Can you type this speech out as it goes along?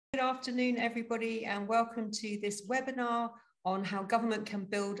afternoon, everybody, and welcome to this webinar on how government can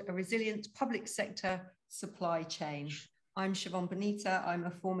build a resilient public sector supply chain. I'm Siobhan Bonita. I'm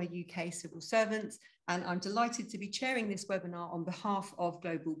a former UK civil servant, and I'm delighted to be chairing this webinar on behalf of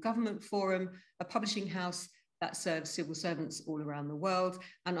Global Government Forum, a publishing house that serves civil servants all around the world,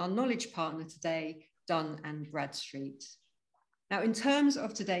 and our knowledge partner today, Dun & Bradstreet. Now, in terms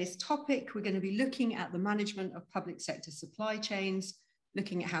of today's topic, we're going to be looking at the management of public sector supply chains,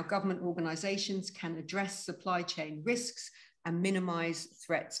 looking at how government organisations can address supply chain risks and minimise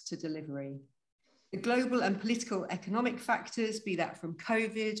threats to delivery. The global and political economic factors, be that from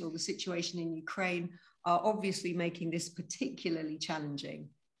COVID or the situation in Ukraine, are obviously making this particularly challenging.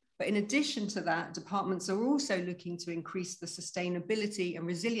 But in addition to that, departments are also looking to increase the sustainability and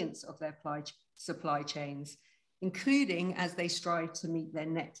resilience of their supply chains, including as they strive to meet their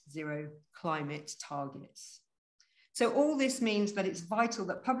net zero climate targets. So all this means that it's vital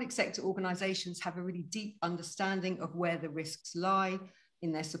that public sector organisations have a really deep understanding of where the risks lie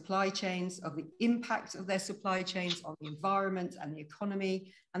in their supply chains, of the impact of their supply chains on the environment and the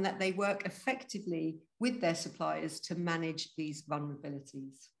economy, and that they work effectively with their suppliers to manage these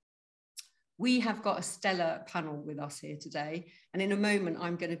vulnerabilities. We have got a stellar panel with us here today, and in a moment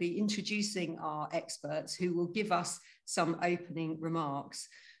I'm going to be introducing our experts who will give us some opening remarks.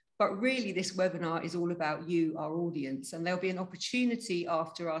 But really this webinar is all about you, our audience, and there'll be an opportunity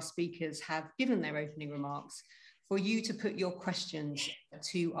after our speakers have given their opening remarks for you to put your questions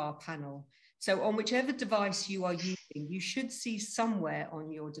to our panel. So on whichever device you are using, you should see somewhere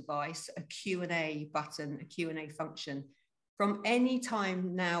on your device a Q&A button, a Q&A function. From any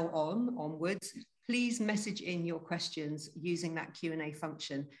time now onwards, please message in your questions using that Q&A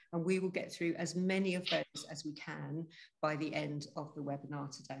function, and we will get through as many of those as we can by the end of the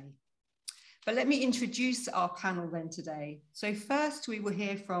webinar today. But let me introduce our panel then today. So first we will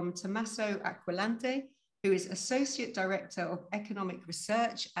hear from Tommaso Aquilante, who is Associate Director of Economic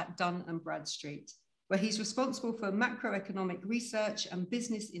Research at Dun & Bradstreet, where he's responsible for macroeconomic research and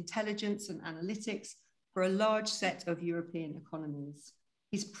business intelligence and analytics for a large set of European economies.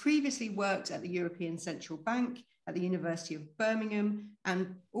 He's previously worked at the European Central Bank, at the University of Birmingham,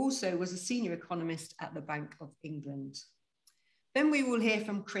 and also was a senior economist at the Bank of England. Then we will hear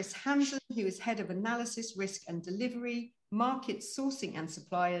from Chris Hansen, who is Head of Analysis, Risk and Delivery, Market Sourcing and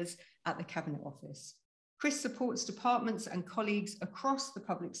Suppliers at the Cabinet Office. Chris supports departments and colleagues across the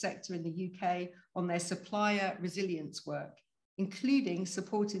public sector in the UK on their supplier resilience work, including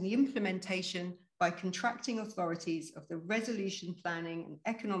supporting the implementation by contracting authorities of the resolution planning and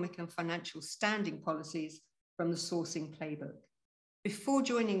economic and financial standing policies from the sourcing playbook. Before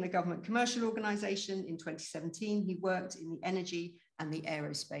joining the Government Commercial Organisation in 2017, he worked in the energy and the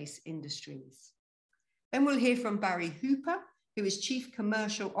aerospace industries. Then we'll hear from Barry Hooper, who is Chief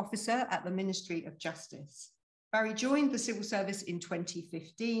Commercial Officer at the Ministry of Justice. Barry joined the civil service in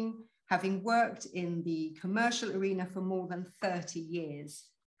 2015, having worked in the commercial arena for more than 30 years.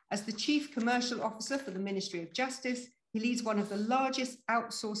 As the Chief Commercial Officer for the Ministry of Justice, he leads one of the largest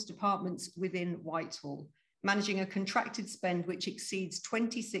outsourced departments within Whitehall, managing a contracted spend which exceeds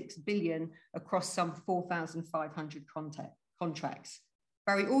 26 billion across some 4,500 contracts.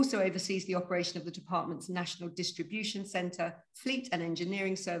 Barry also oversees the operation of the department's National Distribution Centre, Fleet and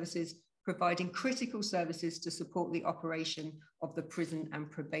Engineering Services, providing critical services to support the operation of the Prison and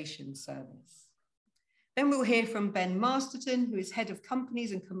Probation Service. Then we'll hear from Ben Masterton, who is Head of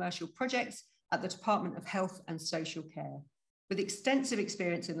Companies and Commercial Projects at the Department of Health and Social Care. With extensive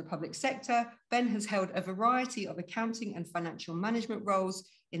experience in the public sector, Ben has held a variety of accounting and financial management roles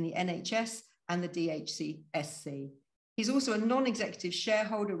in the NHS and the DHCSC. He's also a non-executive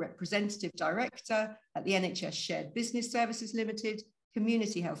shareholder representative director at the NHS Shared Business Services Limited,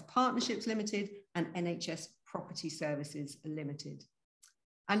 Community Health Partnerships Limited, and NHS Property Services Limited.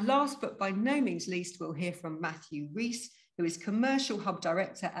 And last but by no means least, we'll hear from Matthew Rees, who is Commercial Hub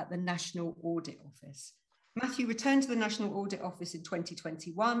Director at the National Audit Office. Matthew returned to the National Audit Office in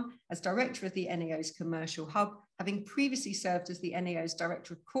 2021 as Director of the NAO's Commercial Hub, having previously served as the NAO's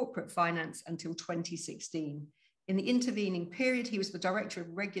Director of Corporate Finance until 2016. In the intervening period, he was the Director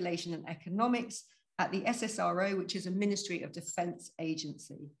of Regulation and Economics at the SSRO, which is a Ministry of Defence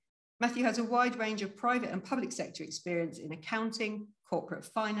agency. Matthew has a wide range of private and public sector experience in accounting, corporate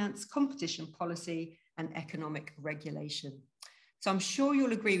finance, competition policy, and economic regulation. So I'm sure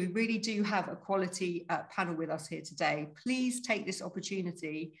you'll agree we really do have a quality panel with us here today. Please take this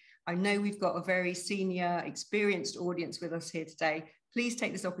opportunity. I know we've got a very senior, experienced audience with us here today. Please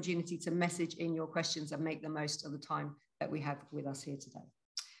take this opportunity to message in your questions and make the most of the time that we have with us here today.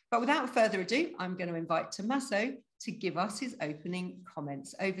 But without further ado, I'm going to invite Tommaso to give us his opening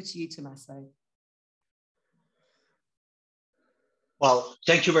comments. Over to you, Tommaso. Well,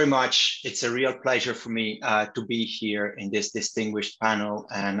 thank you very much. It's a real pleasure for me to be here in this distinguished panel,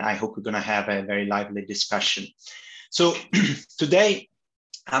 and I hope we're going to have a very lively discussion. So today,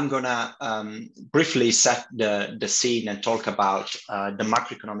 I'm going to briefly set the scene and talk about the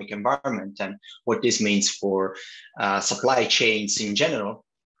macroeconomic environment and what this means for supply chains in general,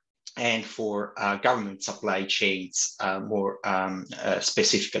 and for government supply chains more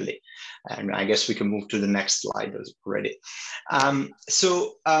specifically. And I guess we can move to the next slide already.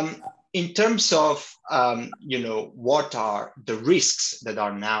 In terms of, what are the risks that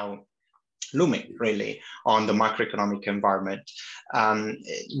are now looming really on the macroeconomic environment,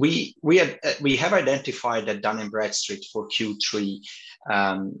 we have identified at Dun & Bradstreet for Q3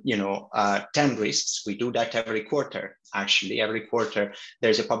 10 risks. We do that every quarter. Actually, every quarter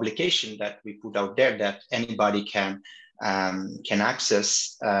there's a publication that we put out there that anybody can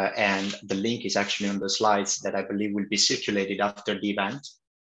access, and the link is actually on the slides that I believe will be circulated after the event.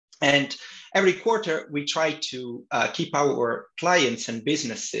 And every quarter, we try to keep our clients and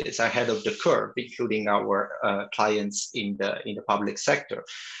businesses ahead of the curve, including our clients in the public sector.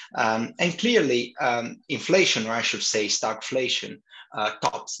 And clearly, inflation, or I should say stagflation,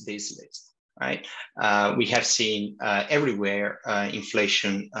 tops this list. Right? We have seen everywhere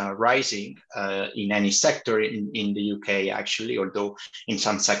inflation rising in any sector in the UK, actually, although in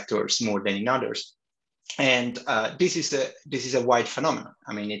some sectors more than in others. And this is a wide phenomenon.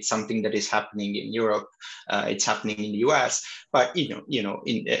 I mean, it's something that is happening in Europe, it's happening in the US, but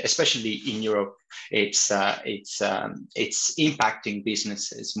especially in Europe, it's impacting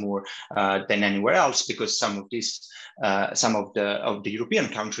businesses more than anywhere else, because some of the European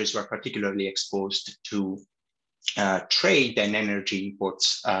countries were particularly exposed to trade and energy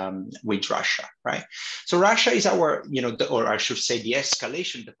imports with Russia, right? So Russia is our, or I should say the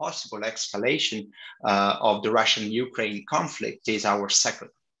possible escalation of the Russian-Ukraine conflict is our second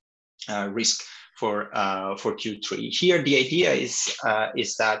risk for Q3. Here, the idea is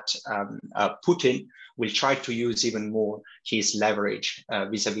that Putin will try to use even more his leverage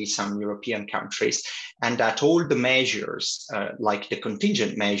vis-a-vis some European countries, and that all the measures, like the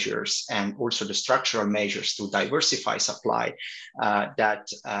contingent measures and also the structural measures to diversify supply that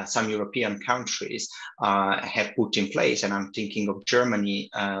some European countries have put in place, and I'm thinking of Germany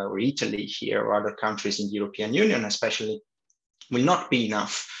or Italy here, or other countries in the European Union especially, will not be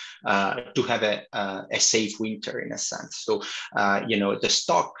enough to have a safe winter, in a sense. So, the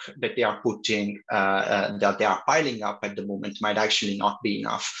stock that they are putting, that they are piling up at the moment, might actually not be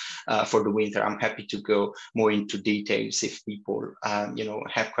enough for the winter. I'm happy to go more into details if people,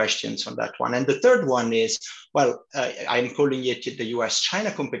 have questions on that one. And the third one is, well, I'm calling it the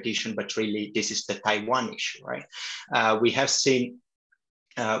US-China competition, but really this is the Taiwan issue, right? We have seen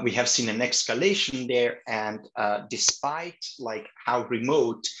an escalation there, and despite like how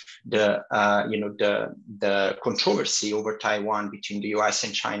remote the controversy over Taiwan between the US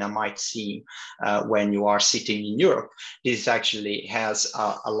and China might seem when you are sitting in Europe, this actually has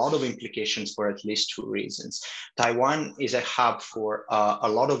a lot of implications for at least two reasons. Taiwan is a hub for a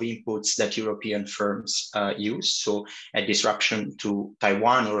lot of inputs that European firms use, so a disruption to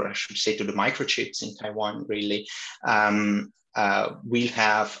Taiwan, or I should say to the microchips in Taiwan, really, will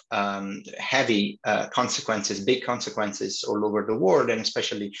have heavy consequences, big consequences all over the world, and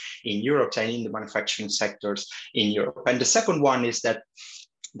especially in Europe and in the manufacturing sectors in Europe. And the second one is that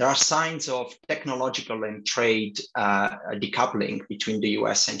there are signs of technological and trade decoupling between the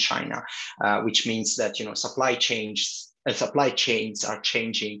US and China, which means that supply chains are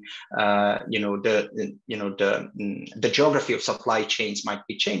changing. The geography of supply chains might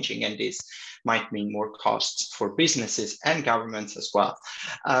be changing, and this might mean more costs for businesses and governments as well.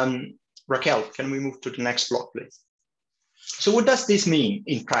 Raquel, can we move to the next block, please? So what does this mean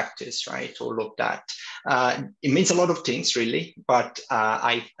in practice, right? All of that. It means a lot of things, really, but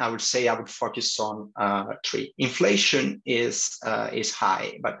I would say I would focus on three. Inflation is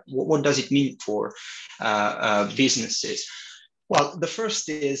high, but what does it mean for businesses? Well, the first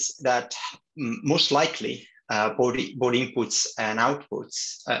is that most likely both inputs and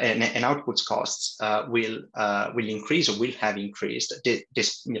outputs and outputs costs will increase, or will have increased.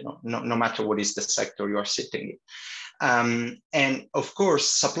 This, no matter what is the sector you are sitting in. And of course,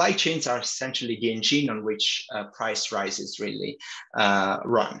 supply chains are essentially the engine on which price rises really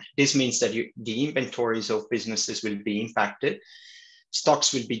run. This means that the inventories of businesses will be impacted,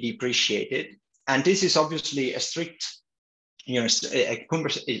 stocks will be depreciated, and this is obviously a strict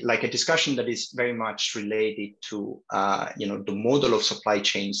like a discussion that is very much related to the model of supply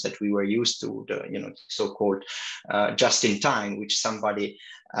chains that we were used to, the so-called just in time, which somebody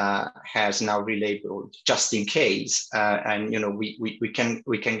has now relabeled just in case, and we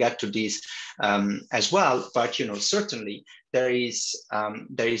can get to this as well, but certainly there is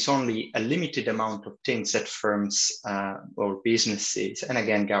only a limited amount of things that firms or businesses, and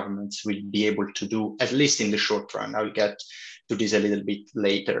again governments, will be able to do, at least in the short run. I'll get to this a little bit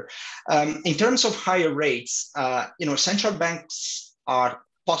later. In terms of higher rates, central banks are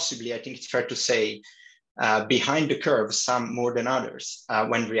possibly, I think it's fair to say, behind the curve, some more than others,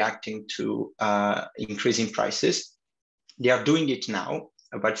 when reacting to increasing prices. They are doing it now,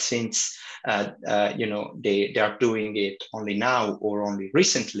 but since they are doing it only now or only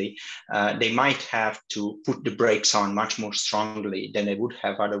recently, they might have to put the brakes on much more strongly than they would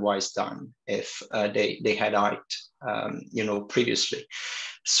have otherwise done if they had hiked previously.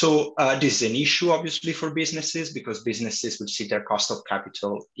 So this is an issue, obviously, for businesses, because businesses will see their cost of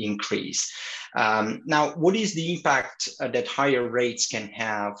capital increase. Now, what is the impact that higher rates can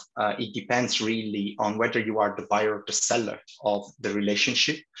have? It depends really on whether you are the buyer or the seller of the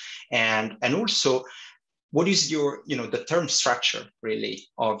relationship, and also what is your, the term structure really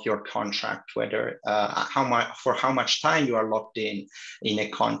of your contract, whether for how much time you are locked in a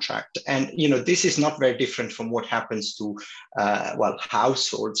contract. And, this is not very different from what happens to,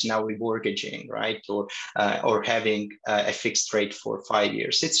 households now remortgaging, right? Or having a fixed rate for 5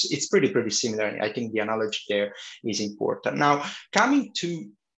 years. It's pretty similar. I think the analogy there is important. Now, coming to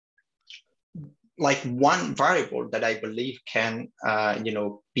like one variable that I believe can,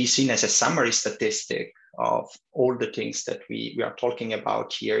 be seen as a summary statistic of all the things that we are talking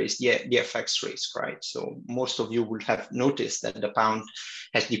about here is the FX risk, right? So most of you will have noticed that the pound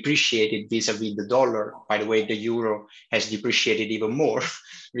has depreciated vis-a-vis the dollar. By the way, the euro has depreciated even more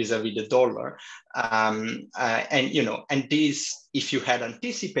vis-a-vis the dollar. And this, if you had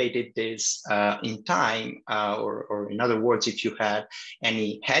anticipated this in time, or in other words, if you had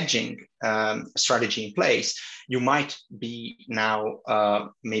any hedging strategy in place, you might be now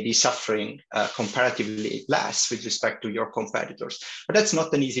maybe suffering comparatively less with respect to your competitors. But that's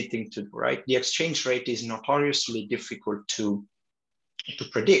not an easy thing to do, right? The exchange rate is notoriously difficult to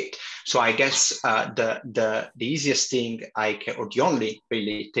predict. So I guess the easiest thing or the only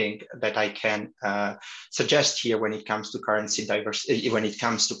really thing that I can suggest here when it comes to currency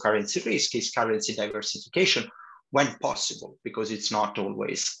risk is currency diversification when possible, because it's not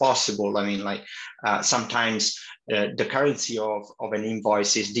always possible. I mean, sometimes the currency of an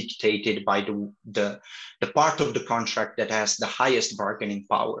invoice is dictated by the part of the contract that has the highest bargaining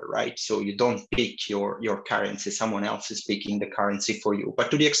power, right? So you don't pick your currency, someone else is picking the currency for you. But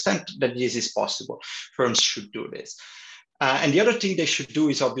to the extent that this is possible, firms should do this. And the other thing they should do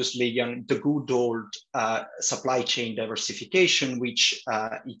is obviously the good old supply chain diversification, which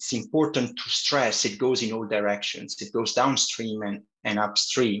it's important to stress. It goes in all directions. It goes downstream and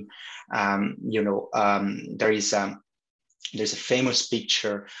upstream. There's a famous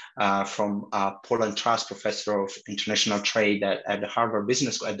picture from Paul and Truss, professor of international trade at the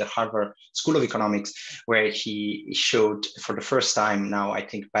Harvard School of Economics, where he showed for the first time now, I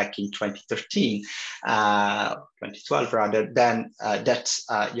think back in 2013, 2012 rather, then that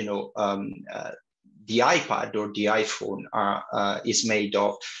the iPad or the iPhone is made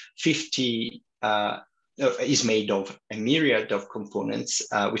of is made of a myriad of components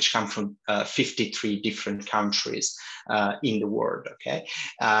which come from 53 different countries in the world, okay?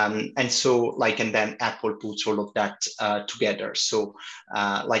 And so, and then Apple puts all of that together. So,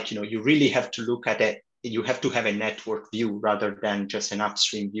 you really have to look at it. You have to have a network view rather than just an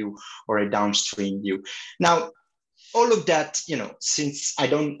upstream view or a downstream view. Now, all of that, since I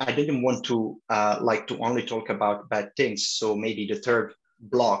didn't want to to only talk about bad things, so maybe the third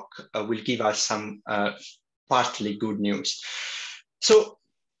block will give us some partly good news. So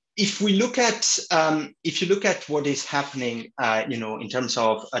if you look at what is happening, in terms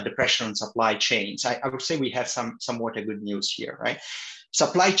of the pressure on supply chains, I would say we have somewhat a good news here, right?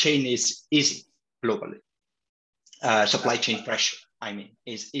 Supply chain is easy globally. Supply chain pressure,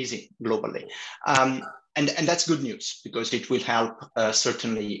 is easy globally. And that's good news, because it will help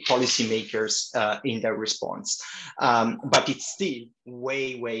certainly policymakers in their response. But it's still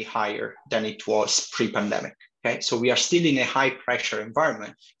way, way higher than it was pre-pandemic. Okay, so we are still in a high pressure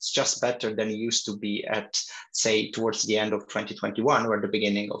environment. It's just better than it used to be at, say, towards the end of 2021 or the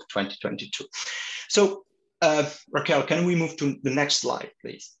beginning of 2022. So Raquel, can we move to the next slide,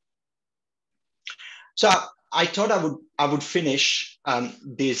 please? So I thought I would finish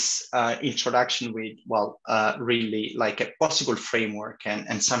this introduction with, well, really like a possible framework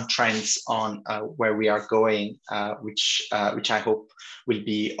and some trends on where we are going, which I hope will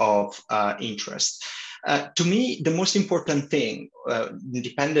be of interest. To me, the most important thing,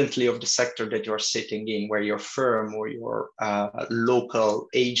 independently of the sector that you're sitting in, where your firm or your local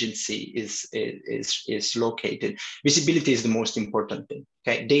agency is located, visibility is the most important thing.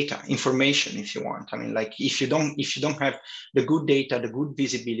 Okay, data, information, if you want. I mean, like if you don't have the good data, the good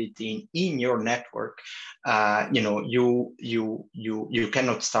visibility in your network, you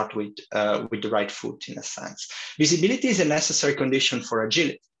cannot start with the right foot, in a sense. Visibility is a necessary condition for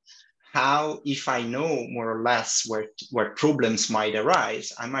agility. How, if I know more or less where problems might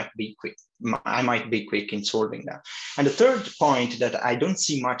arise, I might be quick in solving that. And the third point that I don't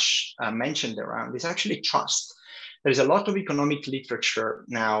see much mentioned around is actually trust. There's a lot of economic literature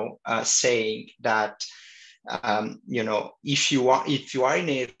now saying that if you are in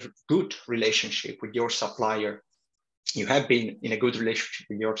a good relationship with your supplier, you have been in a good relationship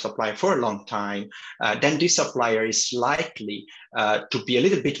with your supplier for a long time, then this supplier is likely to be a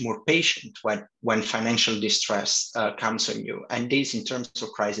little bit more patient when financial distress comes on you. And this, in terms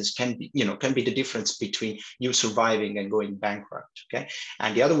of crisis, can be the difference between you surviving and going bankrupt. Okay,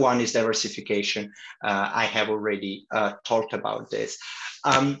 and the other one is diversification. I have already talked about this.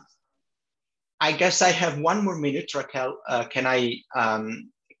 I guess I have 1 more minute, Raquel. Can I?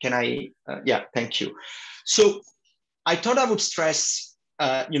 Yeah, thank you. So I thought I would stress,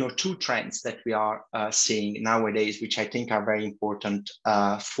 2 trends that we are seeing nowadays, which I think are very important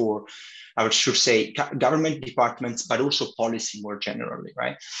for, I should say, government departments, but also policy more generally,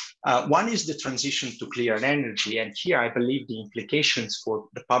 right? One is the transition to clean energy. And here I believe the implications for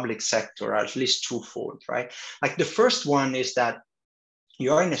the public sector are at least twofold, right? Like the first one is that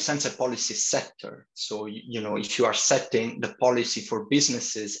you are in a sense a policy setter. So, if you are setting the policy for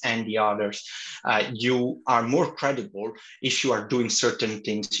businesses and the others, you are more credible if you are doing certain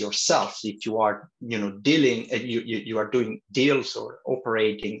things yourself. If you are, dealing, you are doing deals or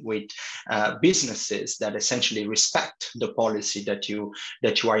operating with businesses that essentially respect the policy that you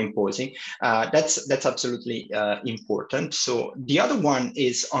are imposing. That's absolutely important. So the other one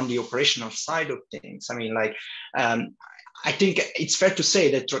is on the operational side of things. I mean, like, I think it's fair to say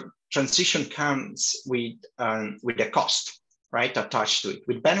that transition comes with a cost, right, attached to it,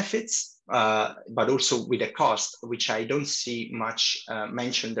 with benefits, but also with a cost, which I don't see much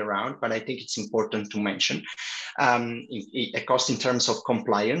mentioned around, but I think it's important to mention. A cost in terms of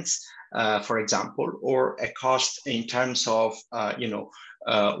compliance, for example, or a cost in terms of,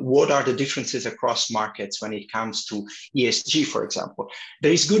 what are the differences across markets when it comes to ESG, for example.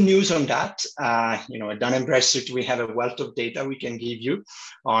 There is good news on that. At Dun & Bradstreet, we have a wealth of data we can give you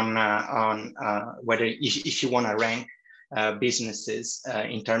on whether if you want to rank businesses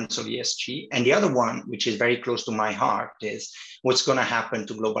in terms of ESG. And the other one, which is very close to my heart, is what's going to happen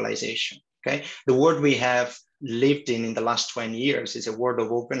to globalization. Okay, the world we have lived in the last 20 years is a world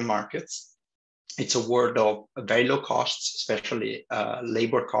of open markets. It's a world of very low costs, especially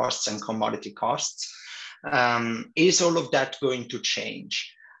labor costs and commodity costs. Is all of that going to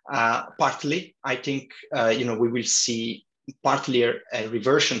change? Partly, I think, we will see partly a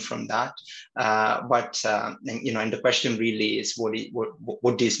reversion from that. But and the question really is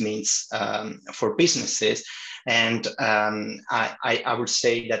what this means for businesses. And I would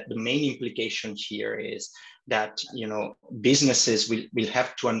say that the main implication here is that, businesses will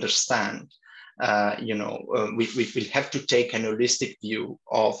have to understand, we will have to take an holistic view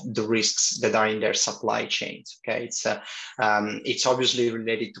of the risks that are in their supply chains. Okay, it's obviously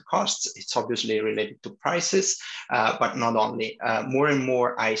related to costs, it's obviously related to prices, but not only. More and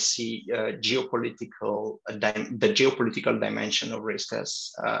more, I see the geopolitical dimension of risk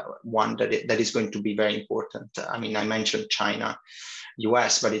as one that is going to be very important. I mean, I mentioned China,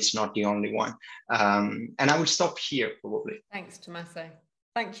 US, but it's not the only one. And I will stop here probably. Thanks, Tommaso.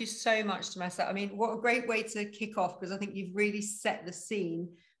 Thank you so much, Tommaso. I mean, what a great way to kick off, because I think you've really set the scene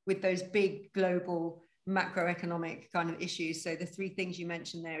with those big global macroeconomic kind of issues. So the 3 things you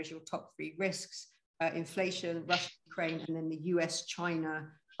mentioned there is your top 3 risks: inflation, Russia, Ukraine, and then the US-China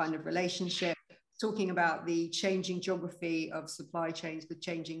kind of relationship. Talking about the changing geography of supply chains, the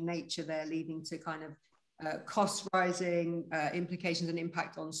changing nature there, leading to kind of cost rising, implications and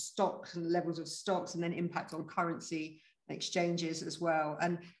impact on stocks and levels of stocks, and then impact on currency exchanges as well,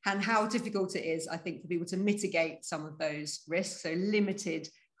 and how difficult it is, I think, for people to mitigate some of those risks. So limited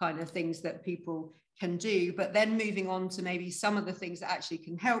kind of things that people can do, but then moving on to maybe some of the things that actually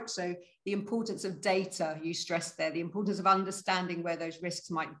can help. So the importance of data, you stressed there, the importance of understanding where those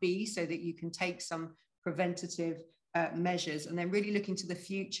risks might be so that you can take some preventative measures, and then really looking to the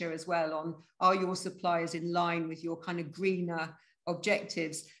future as well on, are your suppliers in line with your kind of greener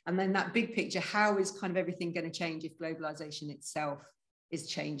objectives? And then that big picture, how is kind of everything going to change if globalization itself is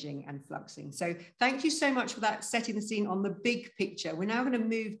changing and fluxing? So thank you so much for that, setting the scene on the big picture. We're now going to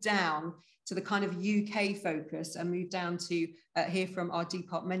move down to the kind of UK focus and move down to hear from our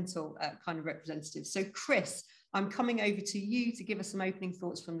departmental kind of representatives. So Chris, I'm coming over to you to give us some opening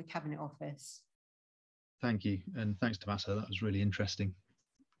thoughts from the Cabinet Office. Thank you, and thanks, Tommaso. That was really interesting.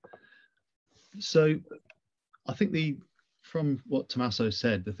 So I think from what Tommaso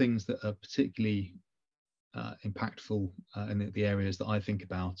said, the things that are particularly impactful in the areas that I think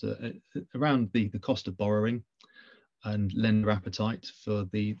about around the cost of borrowing and lender appetite for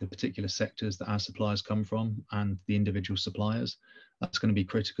the particular sectors that our suppliers come from and the individual suppliers. That's going to be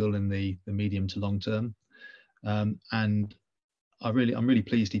critical in the medium to long term. And I'm really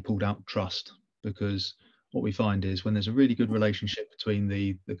pleased he pulled out trust, because what we find is when there's a really good relationship between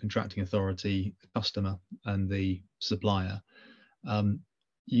the contracting authority, the customer, and the supplier,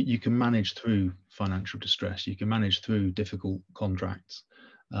 you can manage through financial distress. You can manage through difficult contracts.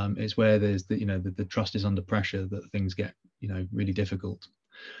 It's where there's the trust is under pressure that things get really difficult.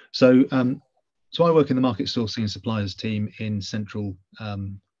 So so I work in the market sourcing and suppliers team in central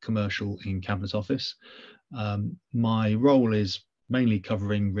commercial in Cabinet Office. My role is mainly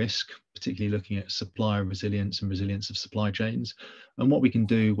covering risk, particularly looking at supplier resilience and resilience of supply chains, and what we can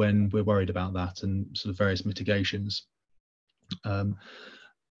do when we're worried about that, and sort of various mitigations.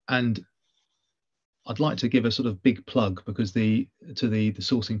 And I'd like to give a sort of big plug to the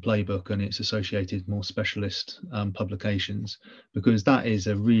sourcing playbook and its associated more specialist publications, because that is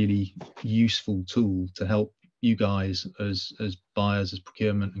a really useful tool to help you guys as buyers, as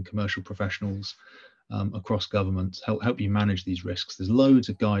procurement and commercial professionals across government, help you manage these risks. There's loads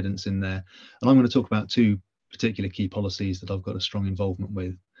of guidance in there, and I'm going to talk about two particular key policies that I've got a strong involvement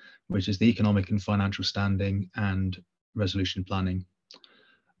with, which is the economic and financial standing and resolution planning.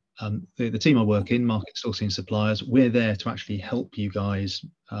 The team I work in, market sourcing suppliers, we're there to actually help you guys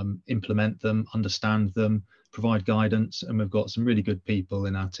implement them, understand them, provide guidance, and we've got some really good people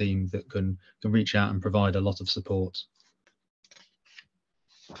in our team that can reach out and provide a lot of support.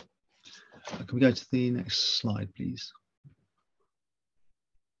 Can we go to the next slide, please?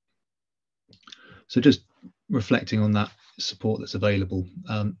 So just reflecting on that support that's available,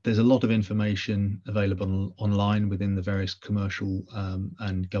 there's a lot of information available online within the various commercial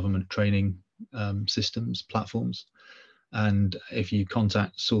and government training systems, platforms. And if you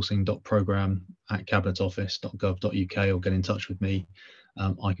contact sourcing.program@cabinetoffice.gov.uk or get in touch with me,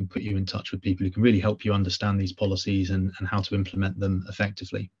 I can put you in touch with people who can really help you understand these policies and how to implement them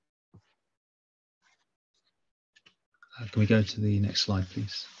effectively. Can we go to the next slide,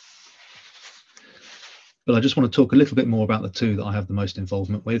 please? But I just want to talk a little bit more about the two that I have the most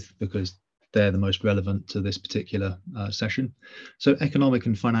involvement with, because they're the most relevant to this particular session. So economic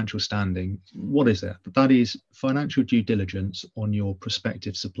and financial standing, what is that? That is financial due diligence on your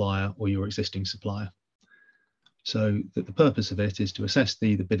prospective supplier or your existing supplier. So the purpose of it is to assess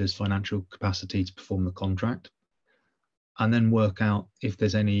the bidder's financial capacity to perform the contract, and then work out if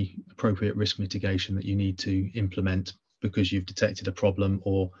there's any appropriate risk mitigation that you need to implement because you've detected a problem,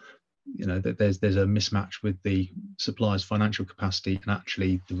 or that there's a mismatch with the supplier's financial capacity and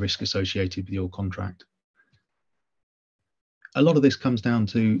actually the risk associated with your contract. A lot of this comes down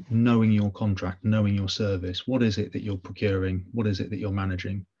to knowing your contract, knowing your service. What is it that you're procuring? What is it that you're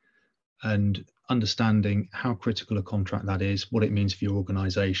managing? And understanding how critical a contract that is, what it means for your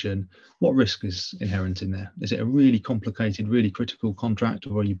organisation, what risk is inherent in there. Is it a really complicated, really critical contract,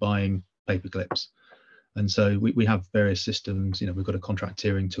 or are you buying paper clips? And so we have various systems. We've got a contract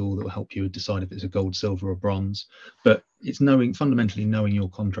tiering tool that will help you decide if it's a gold, silver or bronze, but it's fundamentally knowing your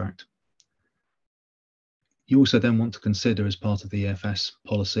contract. You also then want to consider, as part of the EFS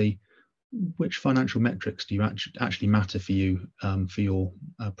policy, which financial metrics do you actually matter for you, for your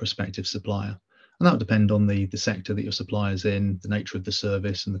prospective supplier. And that will depend on the sector that your supplier's in, the nature of the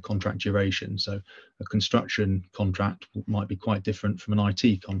service and the contract duration. So a construction contract might be quite different from an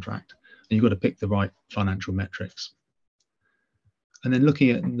IT contract. You've got to pick the right financial metrics. And then looking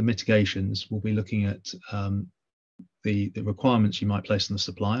at the mitigations, we'll be looking at the requirements you might place on the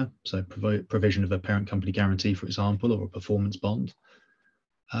supplier. So provision of a parent company guarantee, for example, or a performance bond.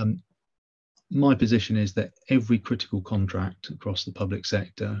 My position is that every critical contract across the public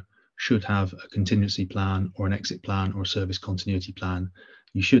sector should have a contingency plan or an exit plan or a service continuity plan.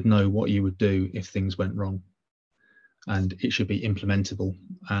 You should know what you would do if things went wrong, and it should be implementable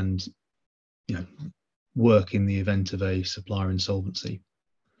and work in the event of a supplier insolvency.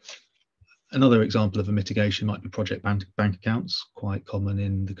 Another example of a mitigation might be project bank accounts, quite common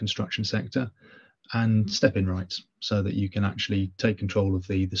in the construction sector, and step-in rights, so that you can actually take control of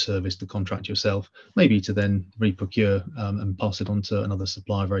the service, the contract yourself, maybe to then reprocure and pass it on to another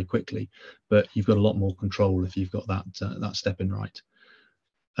supplier very quickly. But you've got a lot more control if you've got that step-in right.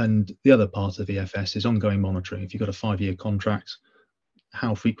 And the other part of EFS is ongoing monitoring. If you've got a 5-year contract,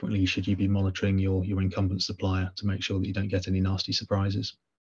 how frequently should you be monitoring your incumbent supplier to make sure that you don't get any nasty surprises?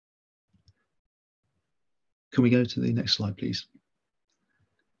 Can we go to the next slide, please?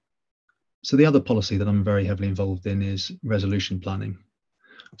 So the other policy that I'm very heavily involved in is resolution planning.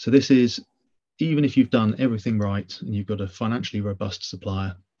 So this is, even if you've done everything right and you've got a financially robust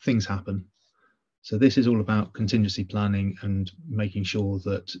supplier, things happen. So this is all about contingency planning and making sure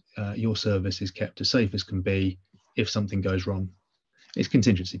that your service is kept as safe as can be if something goes wrong. It's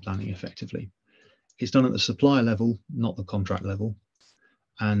contingency planning effectively. It's done at the supplier level, not the contract level.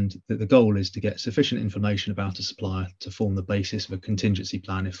 And the goal is to get sufficient information about a supplier to form the basis of a contingency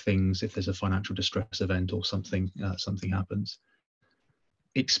plan if there's a financial distress event or something happens.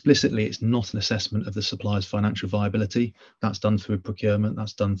 Explicitly, it's not an assessment of the supplier's financial viability. That's done through procurement,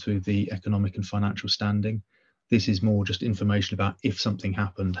 that's done through the economic and financial standing. This is more just information about if something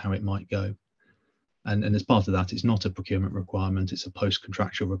happened, how it might go. And as part of that, it's not a procurement requirement, it's a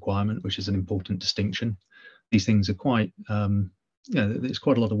post-contractual requirement, which is an important distinction. These things are quite, it's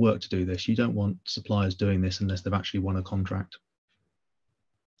quite a lot of work to do this. You don't want suppliers doing this unless they've actually won a contract.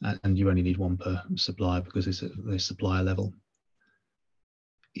 And you only need one per supplier because it's at the supplier level.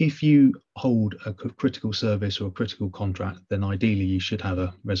 If you hold a critical service or a critical contract, then ideally you should have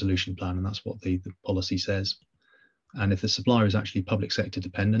a resolution plan, and that's what the policy says. And if the supplier is actually public sector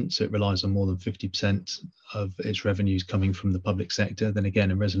dependent, so it relies on more than 50% of its revenues coming from the public sector, then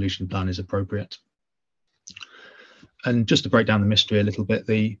again, a resolution plan is appropriate. And just to break down the mystery a little bit,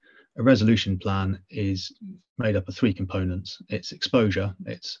 a resolution plan is made up of 3 components. It's exposure,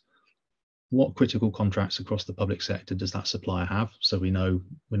 it's what critical contracts across the public sector does that supplier have? So we know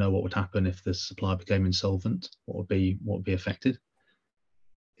what would happen if the supplier became insolvent, what would be affected.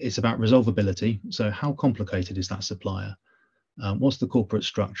 It's about resolvability. So how complicated is that supplier? What's the corporate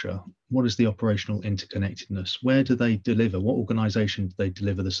structure? What is the operational interconnectedness? Where do they deliver? What organization do they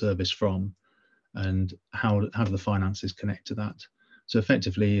deliver the service from? And how do the finances connect to that? So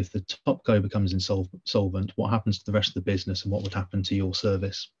effectively, if the top co becomes insolvent, what happens to the rest of the business and what would happen to your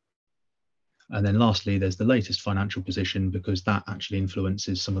service? And then lastly, there's the latest financial position, because that actually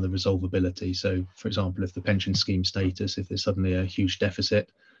influences some of the resolvability. So for example, if the pension scheme status, if there's suddenly a huge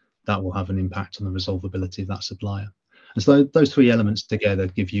deficit, that will have an impact on the resolvability of that supplier. And so those 3 elements together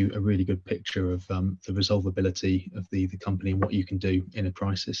give you a really good picture of the resolvability of the company and what you can do in a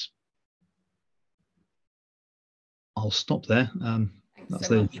crisis. I'll stop there. Thanks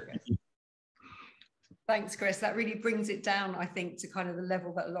so much, Chris. Thanks, Chris. That really brings it down, I think, to kind of the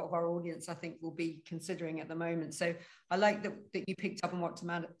level that a lot of our audience, I think, will be considering at the moment. So I like that you picked up on what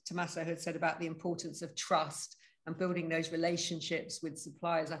Tommaso had said about the importance of trust and building those relationships with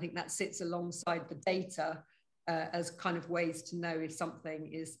suppliers. I think that sits alongside the data as kind of ways to know if something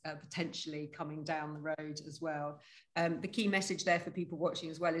is potentially coming down the road as well. The key message there for people watching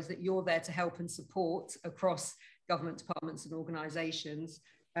as well is that you're there to help and support across government departments and organisations.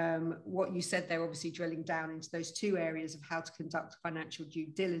 What you said there, obviously drilling down into those 2 areas of how to conduct financial due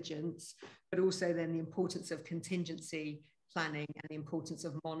diligence, but also then the importance of contingency planning and the importance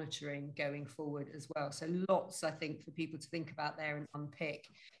of monitoring going forward as well. So lots, I think, for people to think about there and unpick.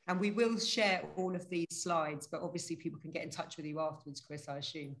 And we will share all of these slides, but obviously people can get in touch with you afterwards, Chris, I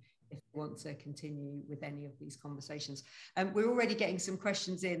assume, if you want to continue with any of these conversations. We're already getting some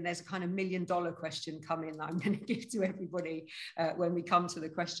questions in. There's a kind of $1 million question coming that I'm going to give to everybody when we come to the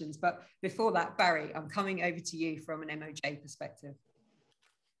questions. But before that, Barry, I'm coming over to you from an MOJ perspective.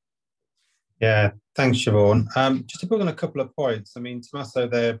 Yeah, thanks, Siobhan. Just to build on a couple of points, I mean, Tommaso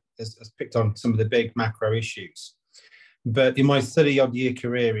there has picked on some of the big macro issues. But in my 30-odd-year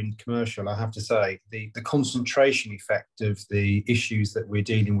career in commercial, I have to say, the concentration effect of the issues that we're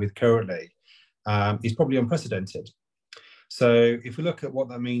dealing with currently is probably unprecedented. So if we look at what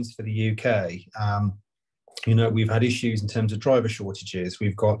that means for the UK, we've had issues in terms of driver shortages,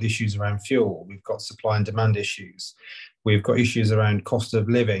 we've got issues around fuel, we've got supply and demand issues, we've got issues around cost of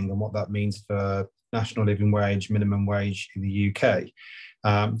living and what that means for national living wage, minimum wage in the UK.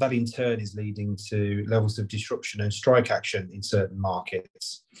 That in turn is leading to levels of disruption and strike action in certain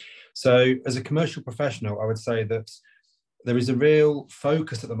markets. So as a commercial professional, I would say that there is a real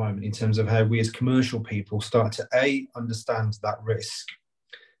focus at the moment in terms of how we as commercial people start to understand that risk,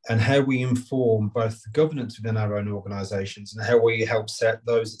 and how we inform both the governance within our own organisations and how we help set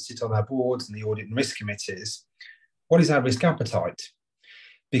those that sit on our boards and the audit and risk committees. What is our risk appetite?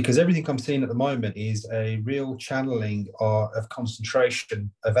 Because everything I'm seeing at the moment is a real channeling of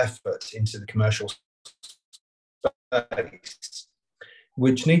concentration of effort into the commercial space,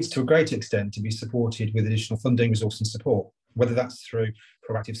 which needs to a great extent to be supported with additional funding, resource and support, whether that's through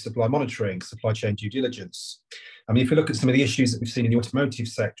proactive supply monitoring, supply chain due diligence. I mean, if you look at some of the issues that we've seen in the automotive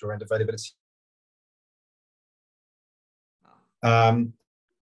sector around availability,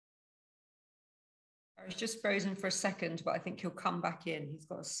 It's just frozen for a second, but I think he'll come back in. He's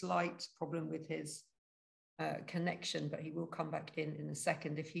got a slight problem with his connection, but he will come back in a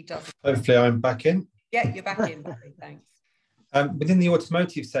second if he does. Hopefully I'm back in. Yeah, you're back in, Barry, thanks. Within the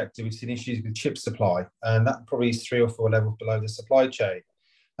automotive sector, we've seen issues with chip supply, and that probably is 3 or 4 levels below the supply chain.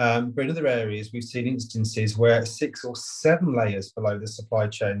 But in other areas, we've seen instances where 6 or 7 layers below the supply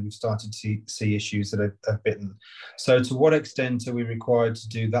chain, we've started to see issues that have bitten. So to what extent are we required to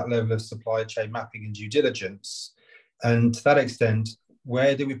do that level of supply chain mapping and due diligence? And to that extent,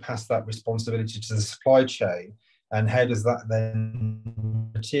 where do we pass that responsibility to the supply chain? And how does that then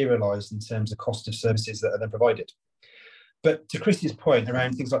materialise in terms of cost of services that are then provided? But to Chris's point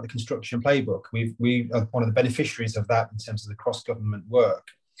around things like the construction playbook, we are one of the beneficiaries of that in terms of the cross-government work.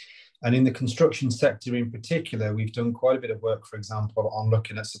 And in the construction sector in particular, we've done quite a bit of work, for example, on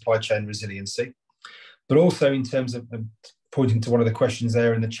looking at supply chain resiliency, but also in terms of pointing to one of the questions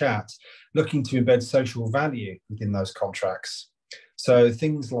there in the chat, looking to embed social value within those contracts. So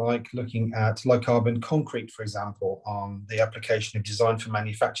things like looking at low carbon concrete, for example, on the application of design for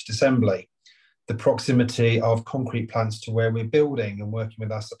manufactured assembly, the proximity of concrete plants to where we're building and working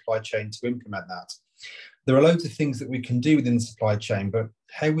with our supply chain to implement that. There are loads of things that we can do within the supply chain, but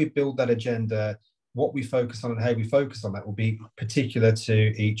how we build that agenda, what we focus on and how we focus on that will be particular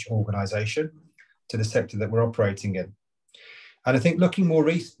to each organisation, to the sector that we're operating in. And I think looking more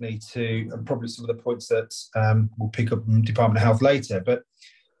recently to, and probably some of the points that we'll pick up in Department of Health later, but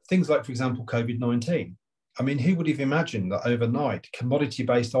things like, for example, COVID-19. I mean, who would have imagined that overnight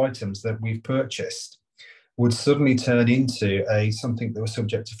commodity-based items that we've purchased would suddenly turn into something that was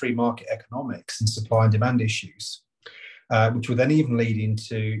subject to free market economics and supply and demand issues, which would then even lead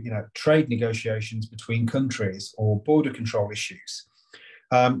into trade negotiations between countries or border control issues.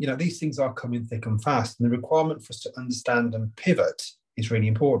 These things are coming thick and fast, and the requirement for us to understand and pivot is really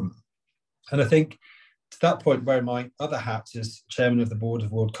important. And I think to that point, wearing my other hat as chairman of the board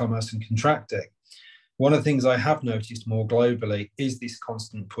of World Commerce and Contracting, one of the things I have noticed more globally is this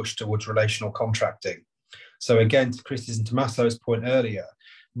constant push towards relational contracting. So again, to Chris's and Tommaso's point earlier,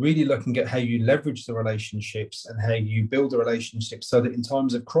 really looking at how you leverage the relationships and how you build a relationship so that in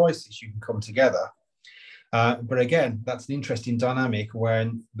times of crisis, you can come together. But again, that's an interesting dynamic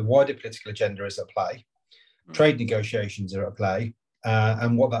when the wider political agenda is at play, trade negotiations are at play,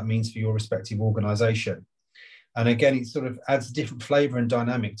 and what that means for your respective organisation. And again, it sort of adds a different flavour and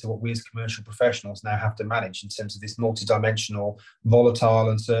dynamic to what we as commercial professionals now have to manage in terms of this multidimensional, volatile,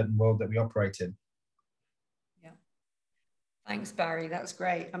 uncertain world that we operate in. Yeah. Thanks, Barry. That's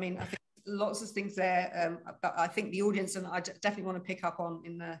great. I mean, I think lots of things there. But I think the audience, and I definitely want to pick up on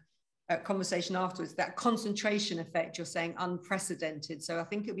in the conversation afterwards, that concentration effect you're saying unprecedented. So I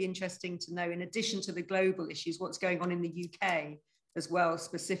think it'll be interesting to know, in addition to the global issues, what's going on in the UK as well,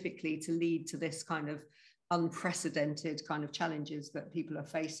 specifically to lead to this kind of unprecedented kind of challenges that people are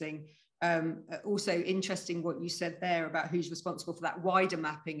facing. Also interesting what you said there about who's responsible for that wider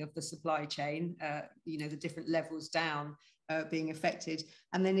mapping of the supply chain, the different levels down being affected.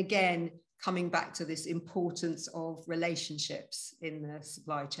 And then again, coming back to this importance of relationships in the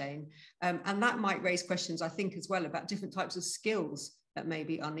supply chain. And that might raise questions, I think, as well, about different types of skills that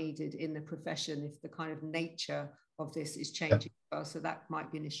maybe are needed in the profession if the kind of nature of this is changing as well. So that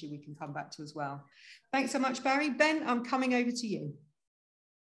might be an issue we can come back to as well. Thanks so much, Barry. Ben, I'm coming over to you.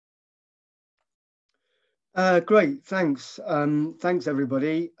 Great, thanks. Thanks,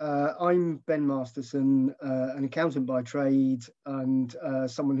 everybody. I'm Ben Masterson, an accountant by trade, and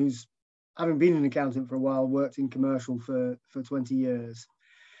someone who's, having been an accountant for a while, worked in commercial for 20 years.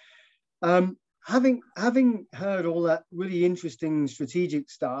 Having heard all that really interesting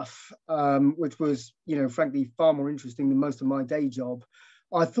strategic stuff, which was, frankly, far more interesting than most of my day job,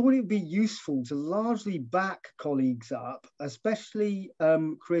 I thought it'd be useful to largely back colleagues up, especially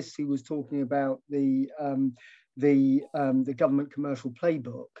Chris, who was talking about the government commercial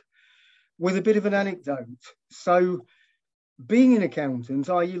playbook, with a bit of an anecdote. So, being an accountant,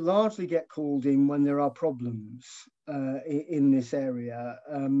 I largely get called in when there are problems in this area,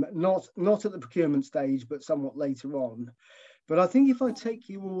 not at the procurement stage, but somewhat later on. But I think if I take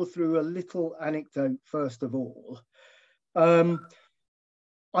you all through a little anecdote, first of all,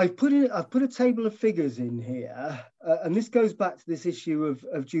 I've put a table of figures in here, and this goes back to this issue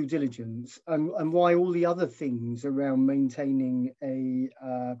of due diligence and why all the other things around maintaining a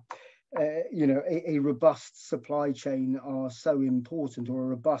robust supply chain are so important, or a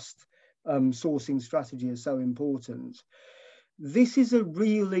robust sourcing strategy is so important. This is a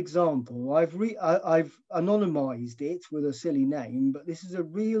real example. I've anonymized it with a silly name, but this is a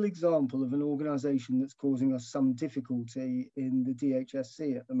real example of an organization that's causing us some difficulty in the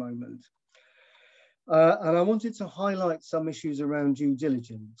DHSC at the moment. And I wanted to highlight some issues around due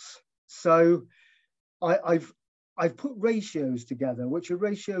diligence. So I've put ratios together, which are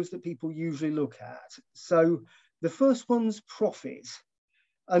ratios that people usually look at. So the first one's profit,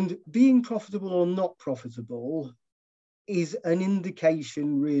 and being profitable or not profitable is an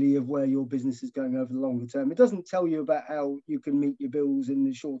indication really of where your business is going over the longer term. It doesn't tell you about how you can meet your bills in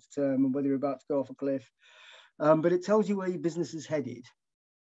the shorter term and whether you're about to go off a cliff, but it tells you where your business is headed.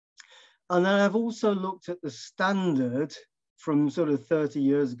 And then I've also looked at the standard from sort of 30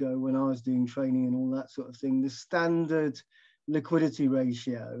 years ago when I was doing training and all that sort of thing, the standard liquidity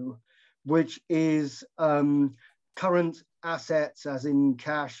ratio, which is current assets, as in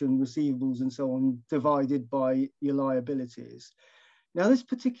cash and receivables and so on, divided by your liabilities. Now, this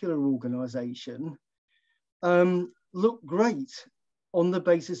particular organization looked great on the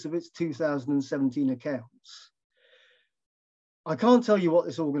basis of its 2017 accounts. I can't tell you what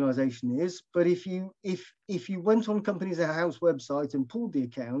this organization is, but if you went on Companies House website and pulled the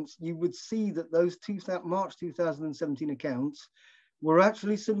accounts, you would see that those March 2017 accounts were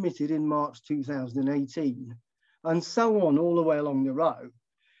actually submitted in March 2018. And so on all the way along the row.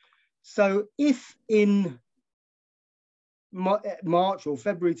 So if in March or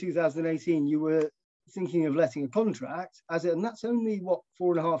February 2018, you were thinking of letting a contract, and that's only, what,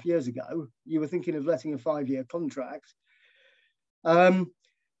 4.5 years ago, you were thinking of letting a 5-year contract,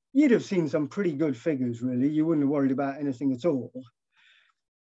 you'd have seen some pretty good figures, really. You wouldn't have worried about anything at all.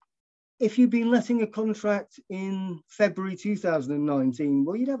 If you'd been letting a contract in February 2019,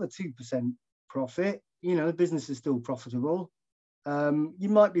 well, you'd have a 2% profit. You know, the business is still profitable. You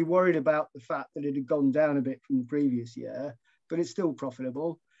might be worried about the fact that it had gone down a bit from the previous year, but it's still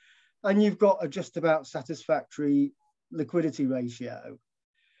profitable. And you've got a just about satisfactory liquidity ratio.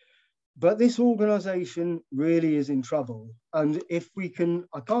 But this organization really is in trouble. And if we can,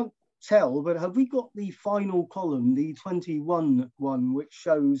 I can't tell, but have we got the final column, the 21 one, which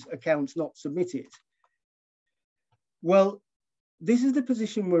shows accounts not submitted? Well, this is the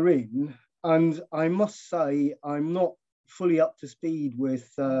position we're in. And I must say, I'm not fully up to speed with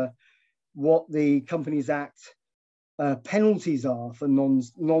what the Companies Act penalties are for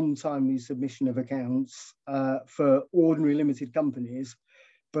non-timely submission of accounts for ordinary limited companies,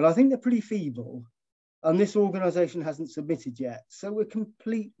 but I think they're pretty feeble. And this organisation hasn't submitted yet, so we're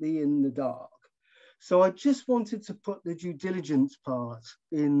completely in the dark. So I just wanted to put the due diligence part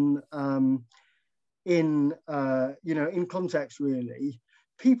in context, really.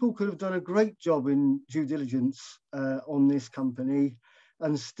 People could have done a great job in due diligence on this company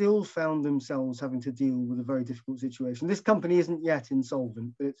and still found themselves having to deal with a very difficult situation. This company isn't yet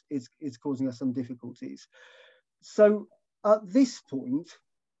insolvent, but it's causing us some difficulties. So at this point,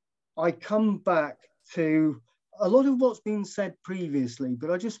 I come back to a lot of what's been said previously,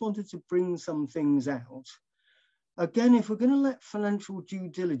 but I just wanted to bring some things out. Again, if we're going to let financial due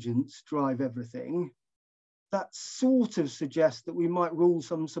diligence drive everything, that sort of suggests that we might rule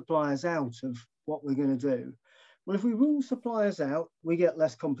some suppliers out of what we're going to do. Well, if we rule suppliers out, we get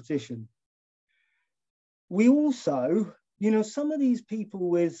less competition. We also, you know, some of these people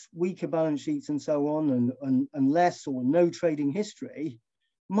with weaker balance sheets and so on, and less or no trading history,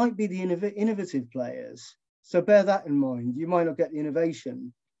 might be the innovative players. So bear that in mind. You might not get the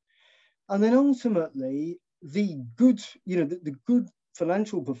innovation. And then ultimately, the good, you know, the good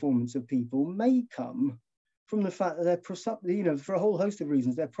financial performance of people may come from the fact that they're, you know, for a whole host of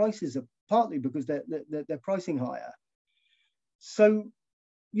reasons, their prices are partly because they're pricing higher. So,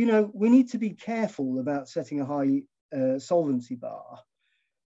 you know, we need to be careful about setting a high solvency bar.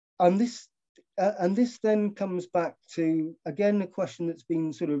 And this then comes back to, again, a question that's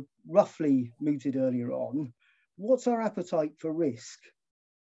been sort of roughly mooted earlier on. What's our appetite for risk?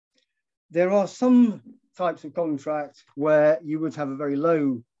 There are some types of contract where you would have a very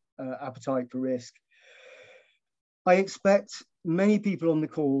low appetite for risk. I expect many people on the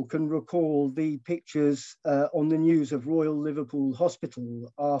call can recall the pictures on the news of Royal Liverpool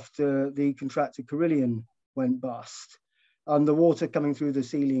Hospital after the contractor Carillion went bust, and the water coming through the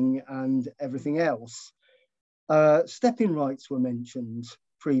ceiling and everything else. Step-in rights were mentioned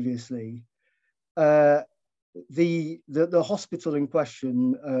previously. The hospital in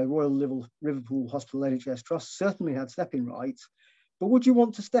question, Royal Liverpool Hospital NHS Trust, certainly had step-in rights, but would you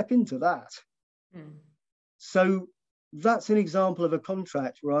want to step into that? So that's an example of a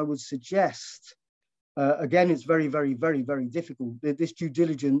contract where I would suggest, again, it's very, very, very, very difficult. This due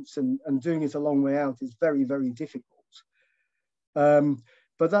diligence and doing it a long way out is very, very difficult.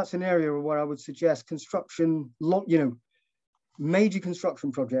 But that's an area where I would suggest construction, major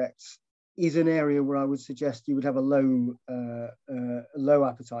construction projects is an area where I would suggest you would have a low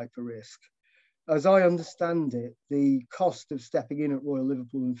appetite for risk. As I understand it, the cost of stepping in at Royal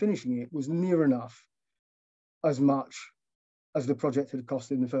Liverpool and finishing it was near enough as much as the project had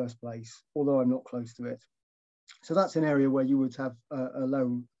cost in the first place, although I'm not close to it. So that's an area where you would have a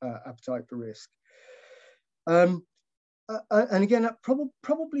low appetite for risk. And again,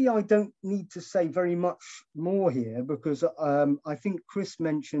 probably I don't need to say very much more here, because I think Chris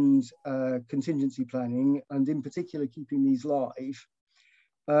mentioned contingency planning, and in particular keeping these live.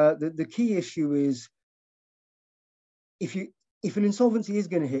 The key issue is if an insolvency is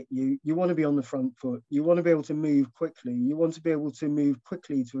going to hit you, you want to be on the front foot. You want to be able to move quickly. You want to be able to move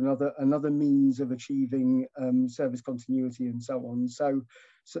quickly to another means of achieving service continuity and so on. So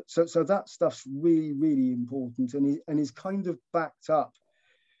that stuff's really, really important, and is kind of backed up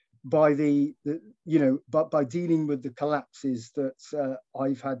by by dealing with the collapses that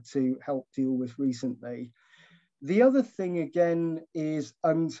I've had to help deal with recently. The other thing again is,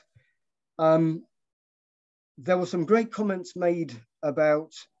 there were some great comments made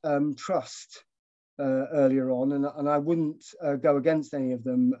about trust earlier on, and I wouldn't go against any of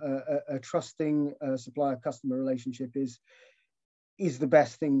them. A trusting supplier-customer relationship is the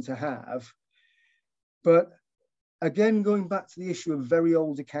best thing to have. But again, going back to the issue of very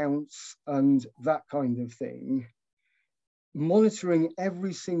old accounts and that kind of thing, monitoring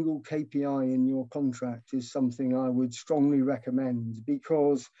every single KPI in your contract is something I would strongly recommend,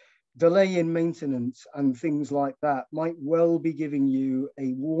 because delay in maintenance and things like that might well be giving you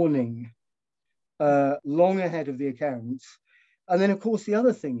a warning long ahead of the accounts. And then, of course, the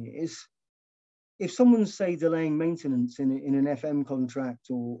other thing is, if someone's, say, delaying maintenance in an FM contract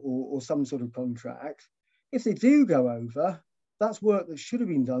or some sort of contract, if they do go over, that's work that should have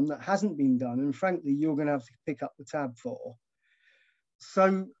been done, that hasn't been done, and frankly, you're going to have to pick up the tab for.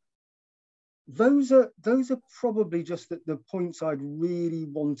 So those are probably just the points I'd really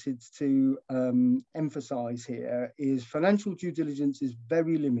wanted to emphasize here. Is financial due diligence is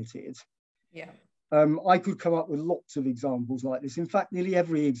very limited. Yeah. I could come up with lots of examples like this. In fact, nearly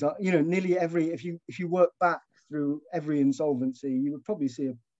every if you work back through every insolvency, you would probably see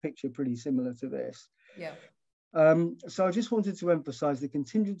a picture pretty similar to this. Yeah. So I just wanted to emphasize the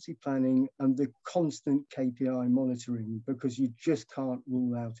contingency planning and the constant KPI monitoring, because you just can't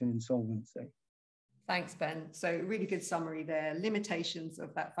rule out an insolvency. Thanks, Ben. So really good summary there. Limitations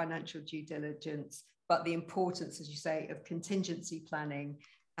of that financial due diligence, but the importance, as you say, of contingency planning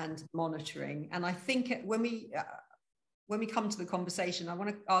and monitoring. And I think when we come to the conversation, I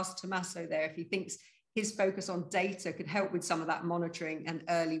want to ask Tommaso there if he thinks his focus on data could help with some of that monitoring and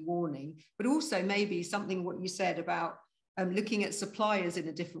early warning, but also maybe something what you said about looking at suppliers in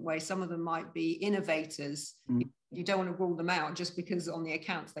a different way. Some of them might be innovators. You don't want to rule them out just because on the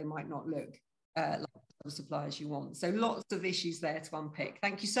accounts they might not look like the suppliers you want. So lots of issues there to unpick.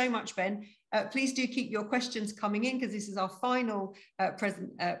 Thank you so much, Ben. Please do keep your questions coming in, because this is our final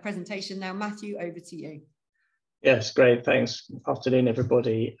presentation. Now, Matthew, over to you. Yes, great. Thanks. Afternoon,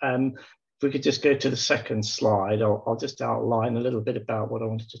 everybody. If we could just go to the second slide, I'll just outline a little bit about what I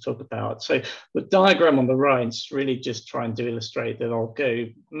wanted to talk about. So the diagram on the right is really just trying to illustrate that I'll go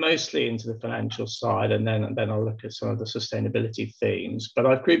mostly into the financial side, and then I'll look at some of the sustainability themes. But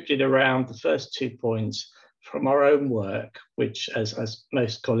I've grouped it around the first 2 points from our own work, which, as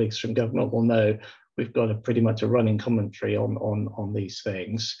most colleagues from government will know, we've got pretty much a running commentary on these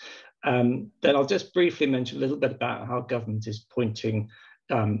things. Then I'll just briefly mention a little bit about how government is pointing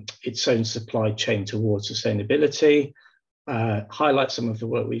its own supply chain towards sustainability, highlight some of the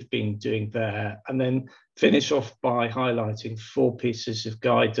work we've been doing there, and then finish off by highlighting 4 pieces of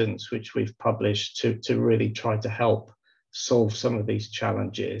guidance which we've published to really try to help solve some of these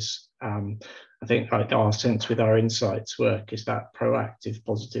challenges. I think our sense with our insights work is that proactive,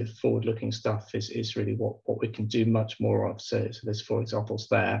 positive, forward-looking stuff is really what we can do much more of. So there's 4 examples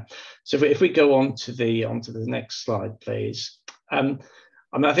there. So if we go on to the next slide, please.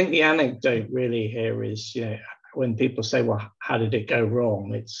 I think the anecdote really here is, when people say, well, how did it go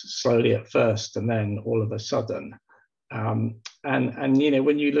wrong? It's slowly at first and then all of a sudden. And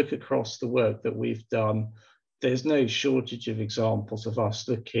when you look across the work that we've done there's no shortage of examples of us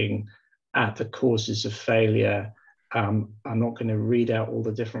looking at the causes of failure. I'm not going to read out all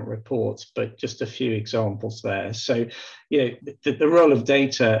the different reports, but just a few examples there. So, the role of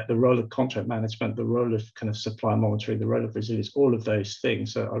data, the role of contract management, the role of kind of supply monitoring, the role of resilience, all of those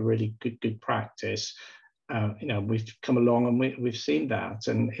things are really good practice. We've come along and we've seen that,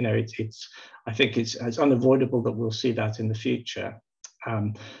 and I think it's unavoidable that we'll see that in the future.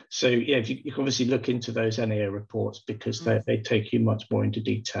 So yeah, if you can obviously look into those NAO reports, because they take you much more into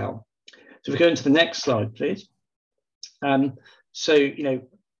detail. So if we go into the next slide, please. So,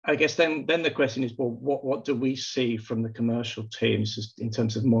 I guess then the question is, well, what do we see from the commercial teams in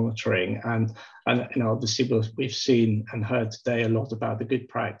terms of monitoring? And obviously we've seen and heard today a lot about the good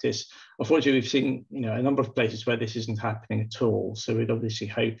practice. Unfortunately, we've seen a number of places where this isn't happening at all. So we'd obviously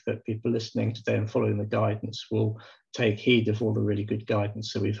hope that people listening today and following the guidance will take heed of all the really good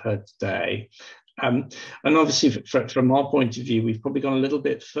guidance that we've heard today. And obviously, from our point of view, we've probably gone a little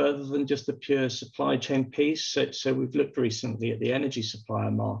bit further than just the pure supply chain piece. So we've looked recently at the energy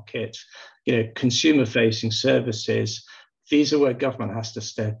supplier market, consumer-facing services. These are where government has to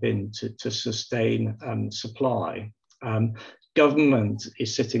step in to sustain supply. Government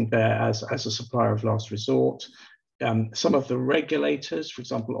is sitting there as a supplier of last resort. Some of the regulators, for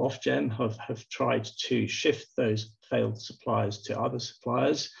example, Ofgem, have tried to shift those failed suppliers to other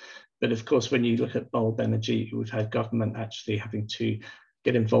suppliers. But of course, when you look at bulb energy, we've had government actually having to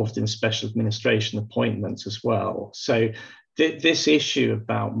get involved in special administration appointments as well. So this issue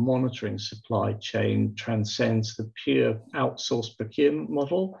about monitoring supply chain transcends the pure outsourced procurement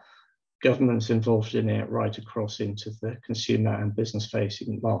model. Government's involved in it right across into the consumer and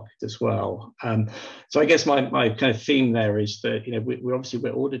business-facing market as well. So I guess my kind of theme there is that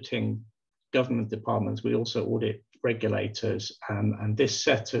we're auditing government departments. We also audit regulators, and this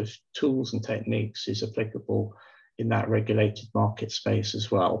set of tools and techniques is applicable in that regulated market space as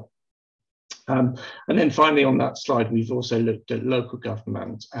well. And then finally on that slide, we've also looked at local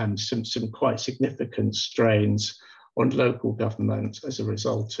government and some quite significant strains on local government as a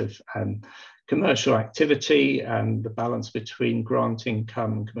result of commercial activity, and the balance between grant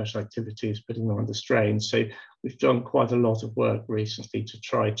income and commercial activity is putting them under strain. So we've done quite a lot of work recently to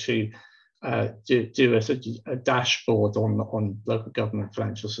try to do a dashboard on local government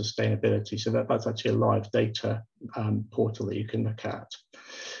financial sustainability. So that's actually a live data portal that you can look at.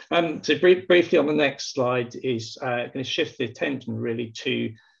 So briefly on the next slide is going to shift the attention really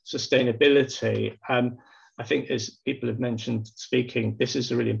to sustainability. I think, as people have mentioned speaking, this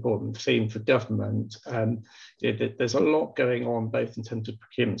is a really important theme for government. There's a lot going on both in terms of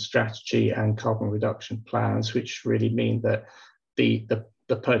procurement strategy and carbon reduction plans, which really mean that the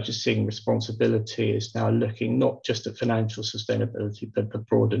purchasing responsibility is now looking not just at financial sustainability, but the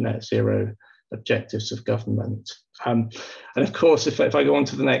broader net zero objectives of government. And of course, if I go on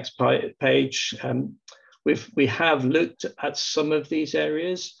to the next page, we have looked at some of these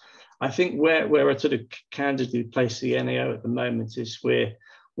areas. I think where I sort of candidly place the NAO at the moment is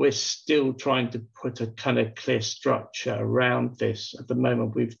we're still trying to put a kind of clear structure around this. At the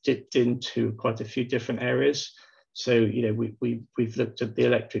moment, we've dipped into quite a few different areas. So, we've looked at the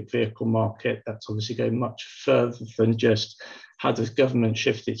electric vehicle market. That's obviously going much further than just how does government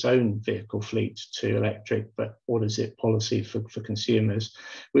shift its own vehicle fleet to electric, but what is it policy for consumers?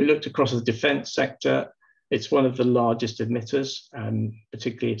 We looked across the defence sector. It's one of the largest emitters,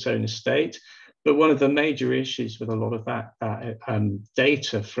 particularly its own estate. But one of the major issues with a lot of that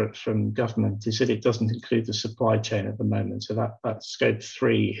data from government is that it doesn't include the supply chain at the moment. So that scope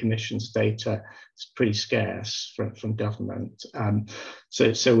 3 emissions data is pretty scarce from government.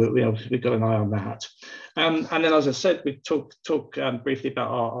 So we've got an eye on that. And then, as I said, we talk briefly about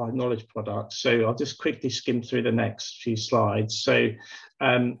our knowledge products. So I'll just quickly skim through the next few slides. So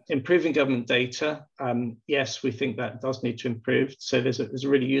improving government data, yes, we think that does need to improve. So there's a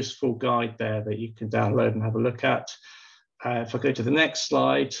really useful guide there that you can download and have a look at. If I go to the next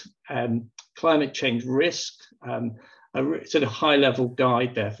slide, climate change risk, a sort of high-level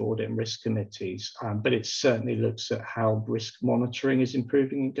guide there for audit and risk committees, but it certainly looks at how risk monitoring is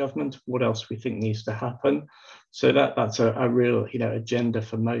improving in government, what else we think needs to happen. So that's a real agenda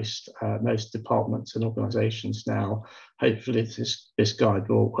for most departments and organisations now. Hopefully this guide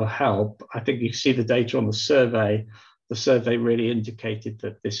will help. I think you see the data on the survey. The survey really indicated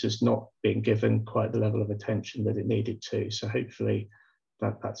that this is not being given quite the level of attention that it needed to. So hopefully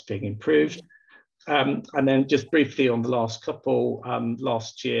that's being improved. And then just briefly on the last couple,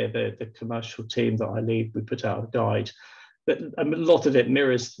 last year, the commercial team that I lead, we put out a guide. But a lot of it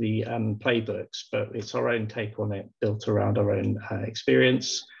mirrors the playbooks, but it's our own take on it, built around our own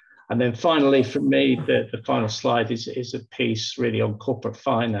experience. And then finally, for me, the final slide is a piece really on corporate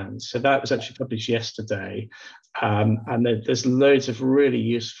finance. So that was actually published yesterday. And there's loads of really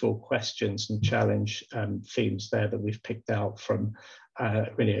useful questions and challenge themes there that we've picked out from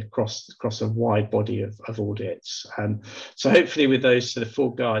really across a wide body of audits. So hopefully with those sort of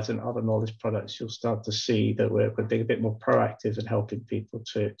full guides and other knowledge products, you'll start to see that we're being a bit more proactive in helping people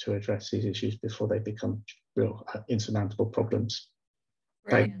to address these issues before they become real insurmountable problems.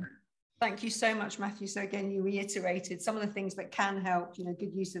 Brilliant. Thank you so much, Matthew. So again, you reiterated some of the things that can help,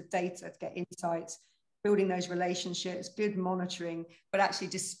 good use of data to get insights, building those relationships, good monitoring, but actually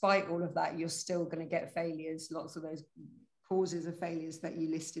despite all of that, you're still going to get failures, lots of those causes of failures that you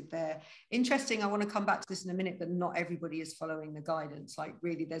listed there. Interesting, I want to come back to this in a minute, but not everybody is following the guidance. Like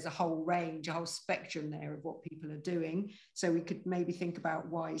really, there's a whole range, a whole spectrum there of what people are doing. So we could maybe think about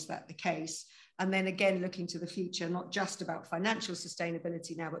why is that the case? And then again, looking to the future, not just about financial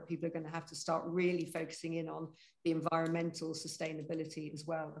sustainability now, but people are going to have to start really focusing in on the environmental sustainability as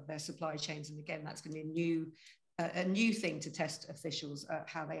well of their supply chains. And again, that's going to be a new thing to test officials,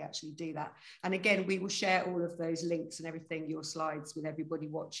 how they actually do that. And again, we will share all of those links and everything, your slides, with everybody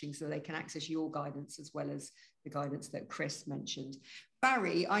watching so they can access your guidance as well as the guidance that Chris mentioned.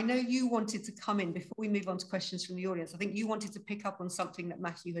 Barry, I know you wanted to come in before we move on to questions from the audience. I think you wanted to pick up on something that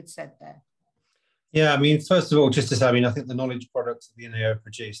Matthew had said there. Yeah, I mean, first of all, just to say, I think the knowledge products that the NAO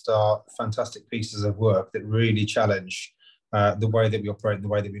produced are fantastic pieces of work that really challenge the way that we operate and the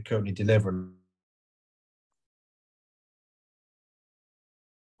way that we currently deliver.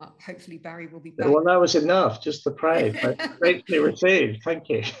 Hopefully Barry will be back. Well, that was enough, just the praise. Gratefully received, thank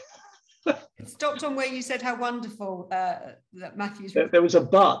you. It stopped on where you said how wonderful that Matthew's... There was a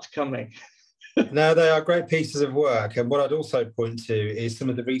but coming. No, they are great pieces of work. And what I'd also point to is some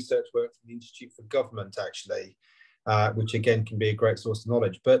of the research work from the Institute for Government, actually, which again can be a great source of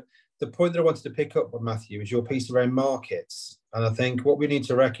knowledge. But the point that I wanted to pick up on, Matthew, is your piece around markets. And I think what we need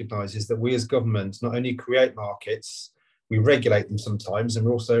to recognise is that we as government not only create markets, we regulate them sometimes, and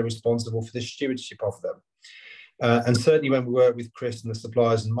we're also responsible for the stewardship of them. And certainly when we work with Chris and the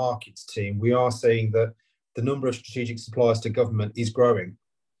suppliers and markets team, we are seeing that the number of strategic suppliers to government is growing.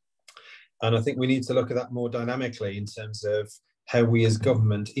 And I think we need to look at that more dynamically in terms of how we as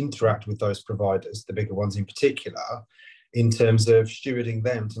government interact with those providers, the bigger ones in particular, in terms of stewarding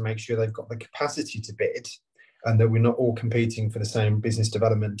them to make sure they've got the capacity to bid and that we're not all competing for the same business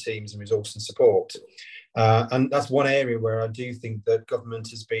development teams and resource and support. And that's one area where I do think that government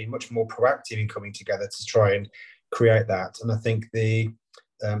has been much more proactive in coming together to try and create that. And I think the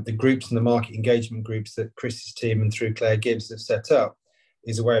groups and the market engagement groups that Chris's team and through Claire Gibbs have set up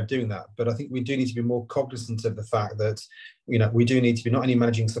is a way of doing that. But I think we do need to be more cognizant of the fact that, we do need to be not only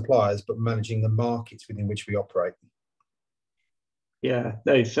managing suppliers, but managing the markets within which we operate. Yeah,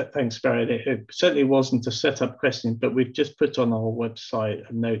 no, thanks, Barry. It certainly wasn't a set-up question, but we've just put on our website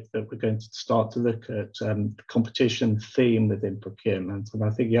a note that we're going to start to look at the competition theme within procurement. And I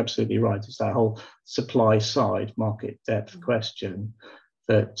think you're absolutely right. It's that whole supply side market depth question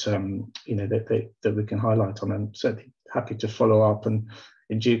that, that we can highlight on. I'm certainly happy to follow up and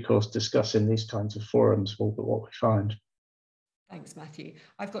in due course discuss in these kinds of forums what we find. Thanks, Matthew.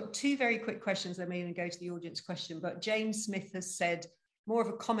 I've got two very quick questions. I'm going to go to the audience question, but James Smith has said, more of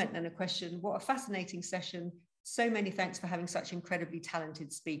a comment than a question, what a fascinating session. So many thanks for having such incredibly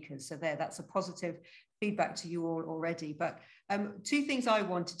talented speakers. So that's a positive feedback to you all already. But two things I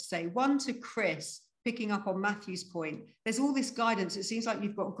wanted to say. One to Chris, picking up on Matthew's point, there's all this guidance. It seems like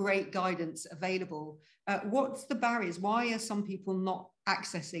you've got great guidance available. What's the barriers? Why are some people not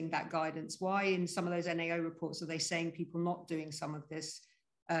accessing that guidance? Why in some of those NAO reports are they saying people not doing some of this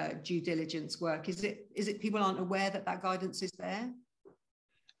due diligence work? Is it people aren't aware that guidance is there?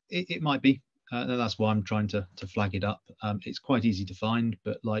 It might be. That's why I'm trying to flag it up. It's quite easy to find,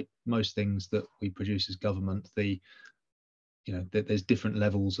 but like most things that we produce as government, there's different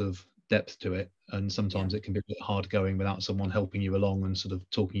levels of depth to it, and sometimes it can be a bit hard going without someone helping you along and sort of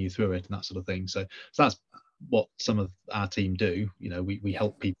talking you through it and that sort of thing. So that's what some of our team do. We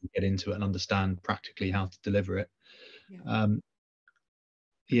help people get into it and understand practically how to deliver it. I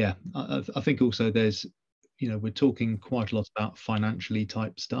think also there's we're talking quite a lot about financially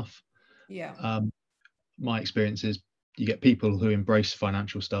type stuff. My experience is you get people who embrace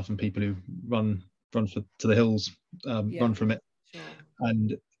financial stuff and people who run to the hills, run from it.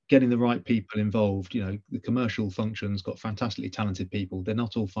 And getting the right people involved, the commercial function's got fantastically talented people. They're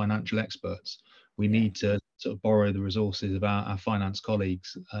not all financial experts. We need to sort of borrow the resources of our finance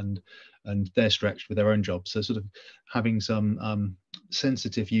colleagues, and they're stretched with their own jobs. So sort of having some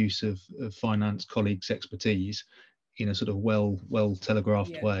sensitive use of finance colleagues' expertise in a sort of well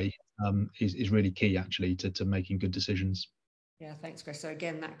telegraphed way is really key, actually, to making good decisions. Yeah, thanks, Chris. So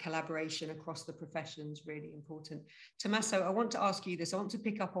again, that collaboration across the professions really important. Tommaso, I want to ask you this. I want to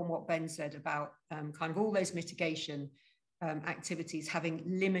pick up on what Ben said about kind of all those mitigation activities having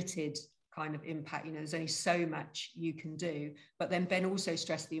limited kind of impact. You know, there's only so much you can do. But then Ben also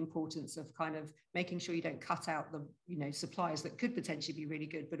stressed the importance of kind of making sure you don't cut out the, you know, suppliers that could potentially be really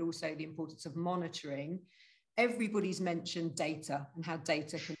good, but also the importance of monitoring. Everybody's mentioned data and how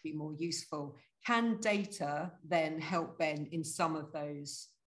data can be more useful. Can data then help Ben in some of those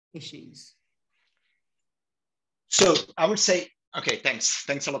issues? So I would say, okay,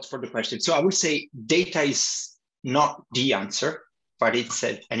 thanks a lot for the question. So I would say data is not the answer, but it's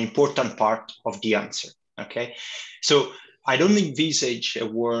an important part of the answer, okay? So I don't envisage a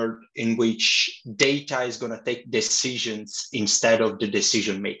world in which data is going to take decisions instead of the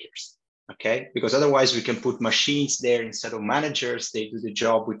decision makers. Okay, because otherwise we can put machines there instead of managers. They do the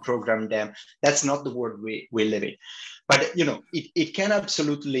job, we program them. That's not the world we live in. But you know, it can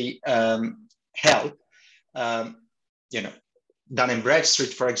absolutely help. You know, Dun &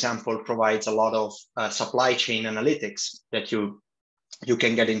 Bradstreet, for example, provides a lot of supply chain analytics that you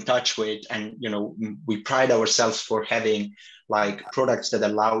can get in touch with, and you know, we pride ourselves for having like products that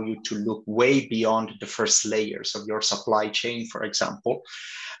allow you to look way beyond the first layers of your supply chain, for example.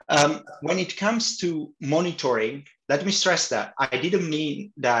 When it comes to monitoring, let me stress that I didn't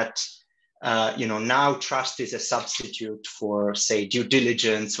mean that you know, now trust is a substitute for, say, due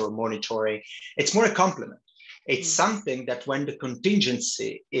diligence or monitoring. It's more a complement. It's something that when the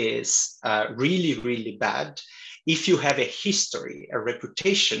contingency is really, really bad, if you have a history, a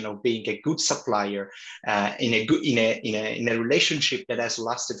reputation of being a good supplier in a relationship that has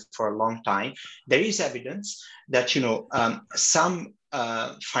lasted for a long time, there is evidence that, you know, some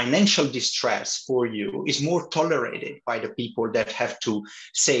financial distress for you is more tolerated by the people that have to,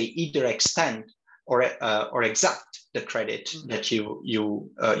 say, either extend or exact the credit that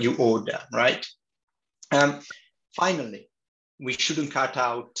you owe them, right? Finally, we shouldn't cut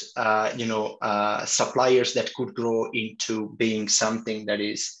out, you know, suppliers that could grow into being something that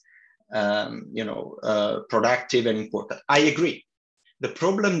is, you know, productive and important. I agree. The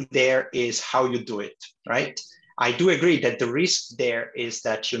problem there is how you do it, right? I do agree that the risk there is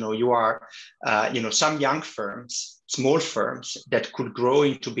that, you know, you are, you know, some young firms, small firms that could grow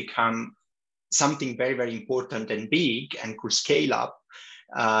into become something very, very important and big and could scale up.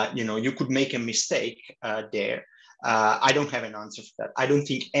 You know, you could make a mistake there. I don't have an answer for that. I don't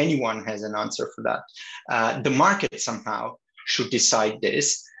think anyone has an answer for that. The market somehow should decide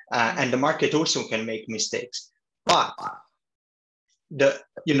this, and the market also can make mistakes. But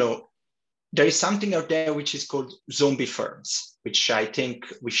you know, there is something out there which is called zombie firms, which I think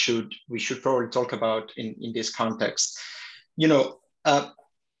we should probably talk about in this context. You know,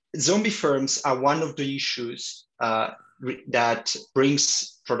 zombie firms are one of the issues that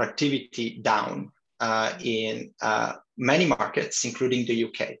brings productivity down in many markets, including the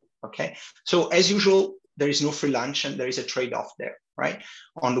UK. Okay, so as usual, there is no free lunch, and there is a trade-off there, right?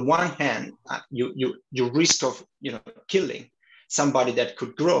 On the one hand, you risk of, you know, killing somebody that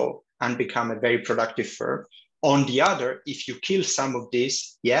could grow and become a very productive firm. On the other, if you kill some of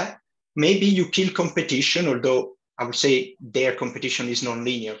this, yeah, maybe you kill competition, although I would say their competition is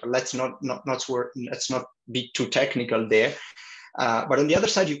non-linear, but let's not be too technical there. But on the other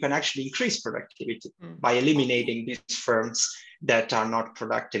side, you can actually increase productivity by eliminating these firms that are not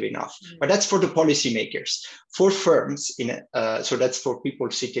productive enough. But that's for the policymakers. For firms, so that's for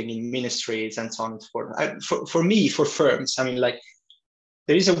people sitting in ministries and so on and so forth. For me, for firms, I mean, like,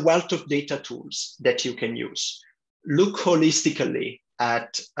 there is a wealth of data tools that you can use. Look holistically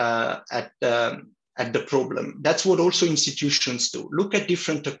at the problem. That's what also institutions do. Look at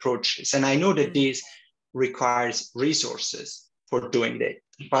different approaches. And I know that this requires resources for doing that,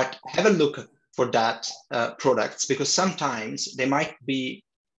 but have a look for that products, because sometimes they might be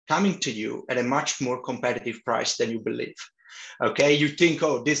coming to you at a much more competitive price than you believe. Okay, you think,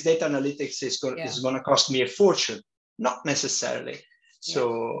 oh, this data analytics is going to cost me a fortune. Not necessarily.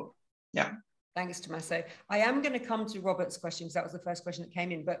 So, yeah. Thanks, Tommaso. I am going to come to Robert's question, because that was the first question that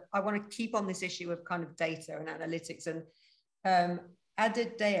came in, but I want to keep on this issue of kind of data and analytics. And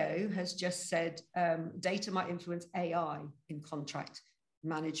Adedeo has just said data might influence AI in contract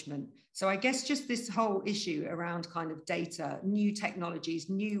management. So I guess just this whole issue around kind of data, new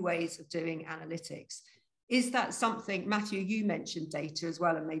technologies, new ways of doing analytics. Is that something, Matthew, you mentioned data as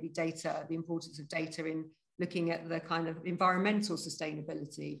well, and maybe data, the importance of data in looking at the kind of environmental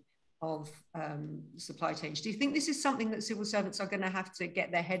sustainability of supply chains. Do you think this is something that civil servants are going to have to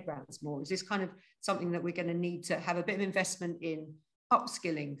get their head around more? Is this kind of something that we're going to need to have a bit of investment in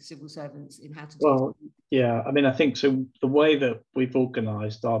upskilling civil servants in how to do? Well, yeah, I mean, I think so. The way that we've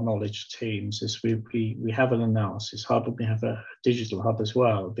organised our knowledge teams is we have an analysis hub and we have a digital hub as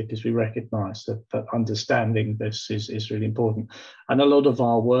well, because we recognise that understanding this is really important. And a lot of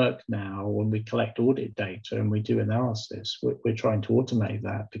our work now, when we collect audit data and we do analysis, we're trying to automate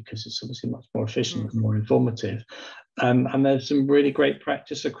that because it's obviously much more efficient and more informative. And there's some really great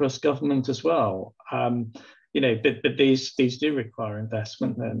practice across government as well. You know, but these do require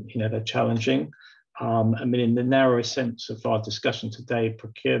investment, and you know they're challenging. I mean, in the narrowest sense of our discussion today,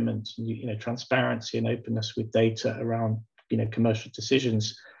 procurement, you know, transparency and openness with data around commercial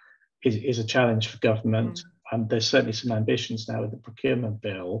decisions is a challenge for government. And there's certainly some ambitions now with the procurement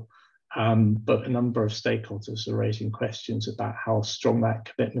bill, but a number of stakeholders are raising questions about how strong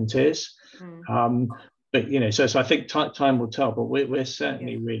that commitment is. But you know, so I think time will tell. But we're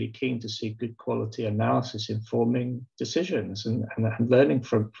certainly really keen to see good quality analysis informing decisions and learning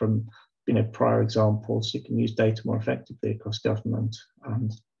from prior examples. You can use data more effectively across government.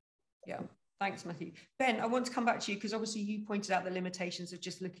 Yeah, thanks, Matthew. Ben, I want to come back to you because obviously you pointed out the limitations of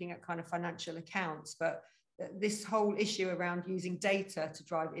just looking at kind of financial accounts, but this whole issue around using data to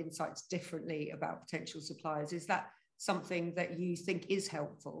drive insights differently about potential suppliers, is that something that you think is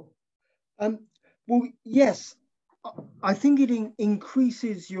helpful? Well, yes, I think it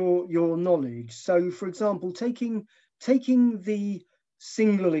increases your knowledge. So, for example, taking the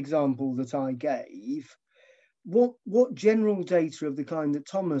single example that I gave, what general data of the kind that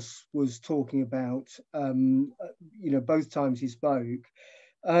Thomas was talking about, both times he spoke,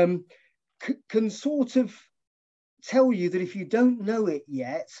 can sort of tell you that if you don't know it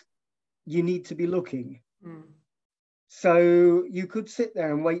yet, you need to be looking. So you could sit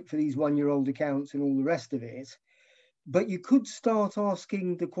there and wait for these one-year-old accounts and all the rest of it, but you could start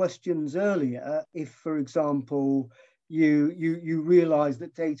asking the questions earlier if, for example, you realise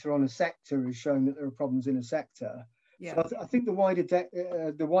that data on a sector is showing that there are problems in a sector. Yeah. So I think the wider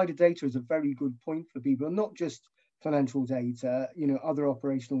data is a very good point for people, and not just financial data, other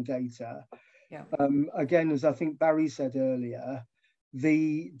operational data. Yeah. Again, as I think Barry said earlier,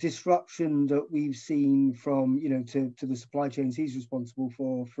 the disruption that we've seen from, to the supply chains he's responsible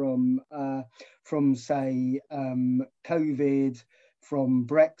for, from say, COVID, from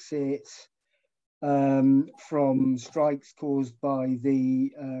Brexit, from strikes caused by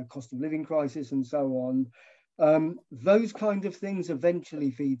the cost of living crisis and so on, those kind of things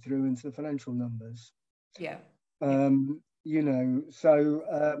eventually feed through into the financial numbers. Yeah. So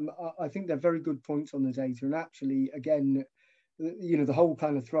I think they're very good points on the data. And actually, again, the whole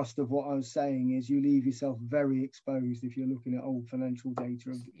kind of thrust of what I was saying is you leave yourself very exposed if you're looking at old financial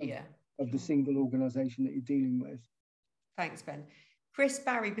data of the single organisation that you're dealing with. Thanks, Ben. Chris,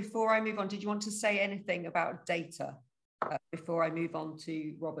 Barry, before I move on, did you want to say anything about data before I move on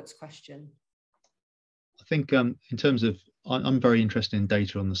to Robert's question? I think in terms of, I'm very interested in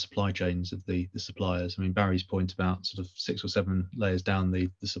data on the supply chains of the suppliers. I mean, Barry's point about sort of 6 or 7 layers down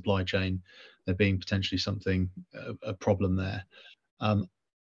the supply chain, there being potentially something, a problem there.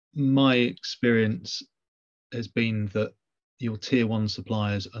 My experience has been that your tier 1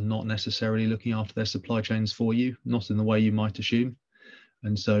 suppliers are not necessarily looking after their supply chains for you, not in the way you might assume.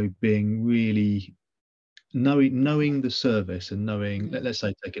 And so being really knowing the service and knowing, let's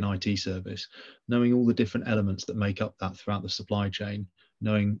say take an IT service, knowing all the different elements that make up that throughout the supply chain,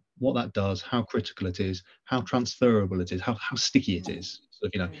 knowing what that does, how critical it is, how transferable it is, how sticky it is. So,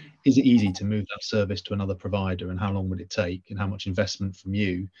 is it easy to move that service to another provider, and how long would it take, and how much investment from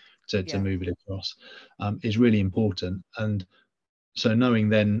you to move it across is really important. And so knowing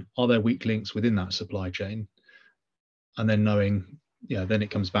then, are there weak links within that supply chain? And then knowing, then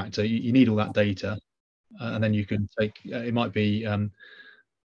it comes back to you need all that data. And then you can take, it might be,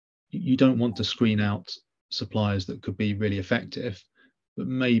 you don't want to screen out suppliers that could be really effective, but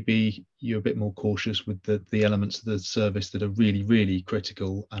maybe you're a bit more cautious with the elements of the service that are really, really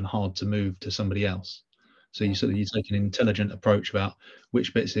critical and hard to move to somebody else. So you take an intelligent approach about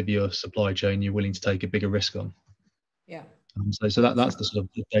which bits of your supply chain you're willing to take a bigger risk on. Yeah. So that's the sort of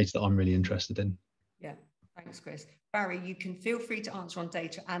data that I'm really interested in. Yeah. Thanks, Chris. Barry, you can feel free to answer on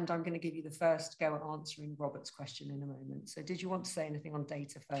data, and I'm going to give you the first go at answering Robert's question in a moment. So did you want to say anything on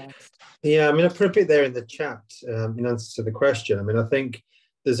data first? Yeah, I mean, I put a bit there in the chat in answer to the question. I mean, I think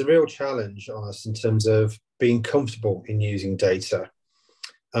there's a real challenge on us in terms of being comfortable in using data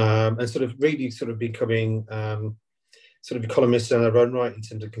and sort of becoming sort of economists in our own right in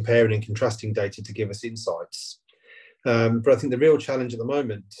terms of comparing and contrasting data to give us insights. But I think the real challenge at the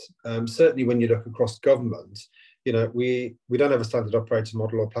moment, certainly when you look across government, we don't have a standard operating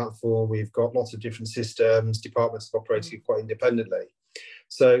model or platform. We've got lots of different systems, departments operating quite independently.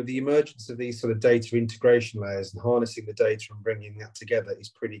 So the emergence of these sort of data integration layers and harnessing the data and bringing that together is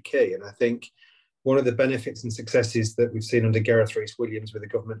pretty key. And I think one of the benefits and successes that we've seen under Gareth Rees-Williams with the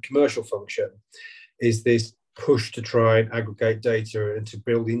government commercial function is this push to try and aggregate data and to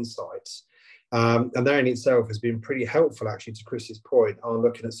build insights. And that in itself has been pretty helpful, actually, to Chris's point on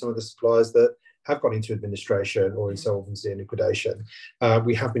looking at some of the suppliers that have gone into administration or insolvency and liquidation.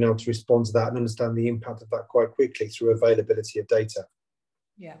 We have been able to respond to that and understand the impact of that quite quickly through availability of data.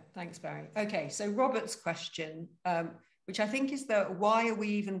 Yeah, thanks, Barry. Okay, so Robert's question, which I think is the why are we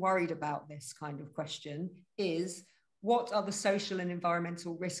even worried about this kind of question, is what are the social and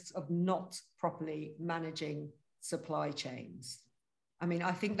environmental risks of not properly managing supply chains? I mean,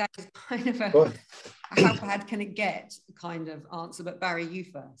 I think that is kind of a how bad can it get kind of answer, but Barry, you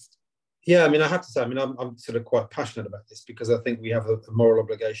first. Yeah, I mean, I have to say, I'm sort of quite passionate about this because I think we have a moral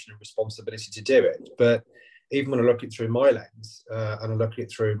obligation and responsibility to do it. But even when I look at it through my lens and I look at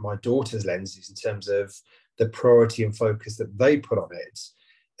it through my daughter's lenses in terms of the priority and focus that they put on it,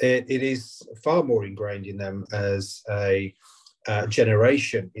 it is far more ingrained in them as a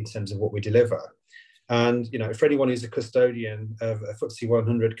generation in terms of what we deliver. And, for anyone who's a custodian of a FTSE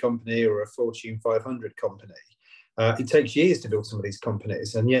 100 company or a Fortune 500 company, it takes years to build some of these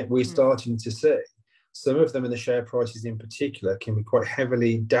companies. And yet we're starting to see some of them, and the share prices in particular, can be quite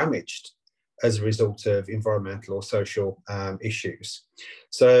heavily damaged as a result of environmental or social issues.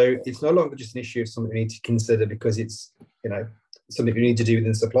 So it's no longer just an issue of something we need to consider because it's, something we need to do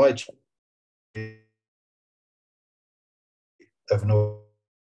within the supply chain of an.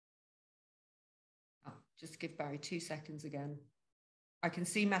 Just give Barry 2 seconds again. I can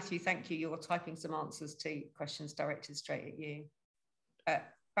see, Matthew, thank you. You're typing some answers to questions directed straight at you.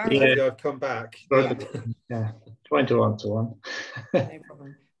 Barry, yeah, I've come back. Yeah, trying to answer one. No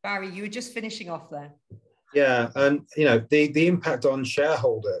problem. Barry, you were just finishing off there. Yeah, and the impact on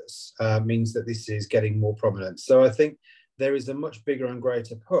shareholders means that this is getting more prominent. So I think there is a much bigger and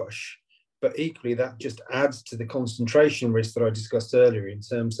greater push, but equally that just adds to the concentration risk that I discussed earlier in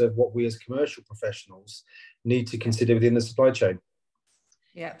terms of what we as commercial professionals need to consider within the supply chain.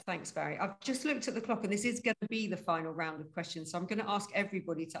 Yeah, thanks, Barry. I've just looked at the clock and this is going to be the final round of questions. So I'm going to ask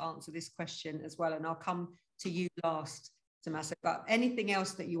everybody to answer this question as well. And I'll come to you last, Tommaso, but anything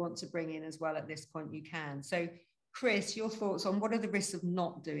else that you want to bring in as well at this point, you can. So Chris, your thoughts on what are the risks of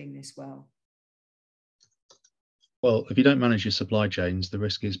not doing this well? Well, if you don't manage your supply chains, the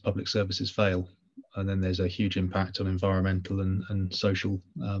risk is public services fail. And then there's a huge impact on environmental and social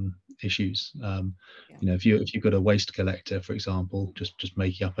issues. If you've got a waste collector, for example, just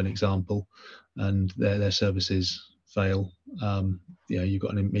making up an example, and their services fail, you've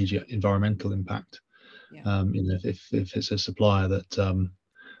got an immediate environmental impact. Yeah. If it's a supplier that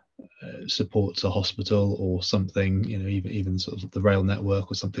supports a hospital or something, even sort of the rail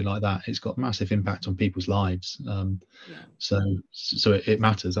network or something like that, it's got massive impact on people's lives. So it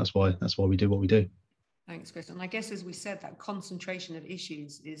matters. That's why we do what we do. Thanks, Chris. And I guess, as we said, that concentration of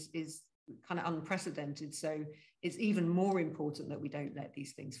issues is kind of unprecedented. So it's even more important that we don't let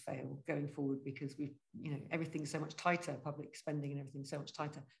these things fail going forward because everything's so much tighter, public spending and everything's so much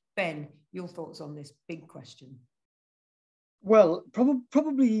tighter. Ben, your thoughts on this big question? Well,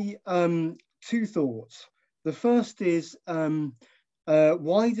 probably two thoughts. The first is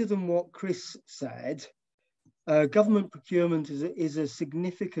wider than what Chris said. Government procurement is a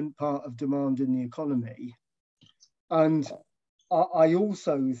significant part of demand in the economy. And I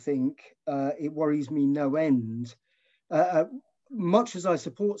also think it worries me no end. Much as I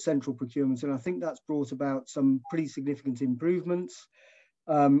support central procurement, and I think that's brought about some pretty significant improvements.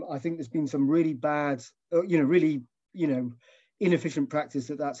 I think there's been some really bad, inefficient practice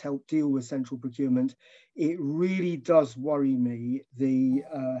that's helped deal with central procurement. It really does worry me the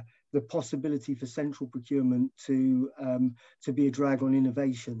possibility for central procurement to be a drag on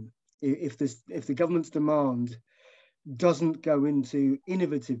innovation. If the government's demand doesn't go into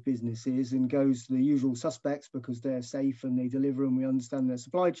innovative businesses and goes to the usual suspects because they're safe and they deliver and we understand their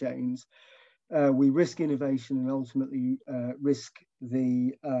supply chains, we risk innovation and ultimately risk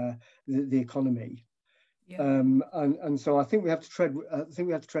the economy. Yeah. And so I think we have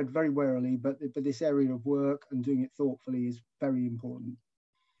to tread very warily, but this area of work and doing it thoughtfully is very important.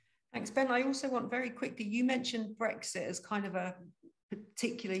 Thanks, Ben. I also want very quickly, you mentioned Brexit as kind of a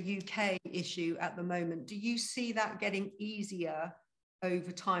particular UK issue at the moment. Do you see that getting easier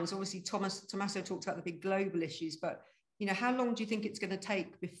over time? So obviously Tommaso talked about the big global issues, but how long do you think it's going to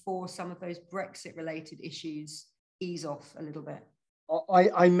take before some of those Brexit related issues ease off a little bit?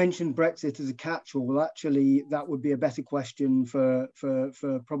 I mentioned Brexit as a catch-all. Well, actually, that would be a better question for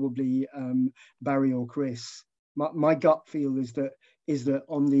probably Barry or Chris. My gut feel is that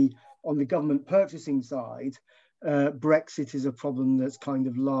on the government purchasing side, Brexit is a problem that's kind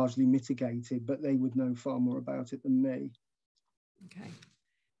of largely mitigated, but they would know far more about it than me. Okay.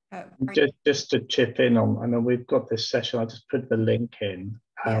 Just to chip in on, I know we've got this session, I just put the link in.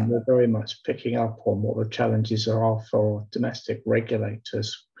 Yeah. We're very much picking up on what the challenges are for domestic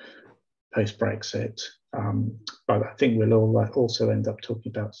regulators post-Brexit. But I think we'll all also end up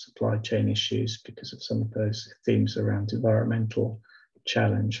talking about supply chain issues because of some of those themes around environmental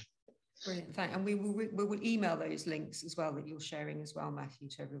challenge. Brilliant, thanks. And we will email those links as well that you're sharing as well, Matthew,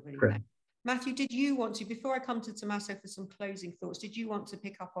 to everybody. Great. Matthew, did you want to, before I come to Tommaso for some closing thoughts, did you want to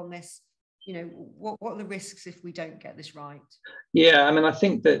pick up on this? You know, what are the risks if we don't get this right? Yeah, I mean, I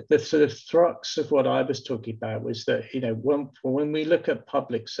think that the sort of crux of what I was talking about was that, you know, when we look at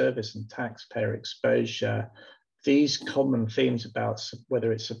public service and taxpayer exposure, these common themes about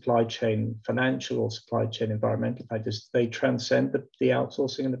whether it's supply chain financial or supply chain environmental factors, they transcend the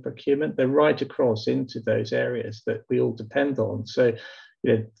outsourcing and the procurement. They're right across into those areas that we all depend on. So,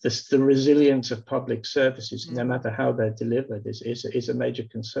 you know, the resilience of public services, no matter how they're delivered, is a major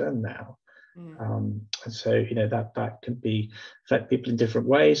concern now. And so, you know, that can affect people in different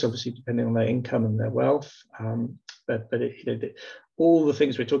ways, obviously depending on their income and their wealth. But you know, all the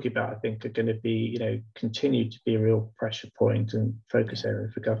things we're talking about, I think, are going to be, you know, continue to be a real pressure point and focus area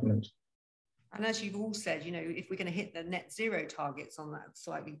for government. And as you've all said, you know, if we're going to hit the net zero targets on that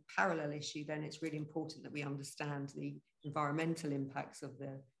slightly parallel issue, then it's really important that we understand the environmental impacts of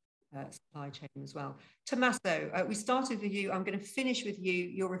the supply chain as well. Tommaso, we started with you. I'm going to finish with you,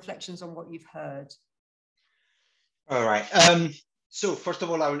 your reflections on what you've heard. All right. So first of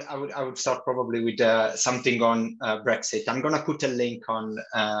all, I would start probably with something on Brexit. I'm going to put a link on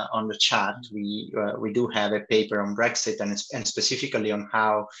the chat. We do have a paper on Brexit and specifically on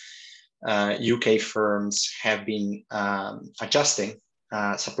how UK firms have been adjusting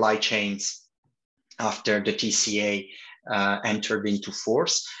supply chains after the TCA entered into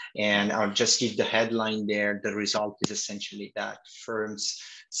force. And I'll just give the headline there. The result is essentially that firms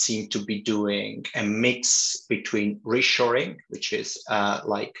seem to be doing a mix between reshoring, which is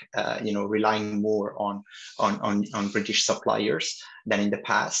you know, relying more on British suppliers than in the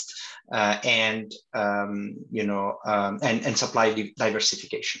past, and you know, and supply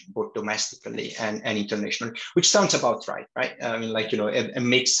diversification, both domestically and internationally, which sounds about right? I mean, like, you know, a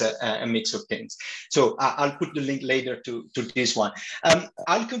mix of things. So I'll put the link later to this one.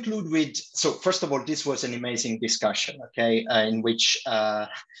 I'll conclude with, so first of all, this was an amazing discussion, okay, in which I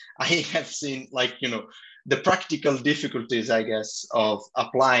have seen, like, you know, the practical difficulties, I guess, of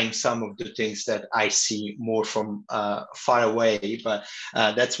applying some of the things that I see more from far away, but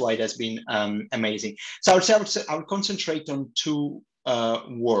that's why it has been amazing. So I'll concentrate on two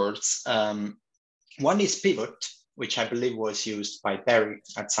words. One is pivot, which I believe was used by Barry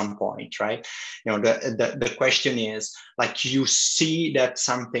at some point, right? You know, the question is, like, you see that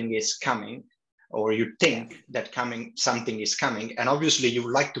something is coming, or you think that something is coming, and obviously you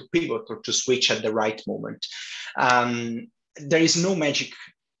would like to pivot or to switch at the right moment. There is no magic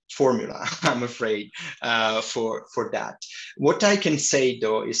formula, I'm afraid, for that. What I can say,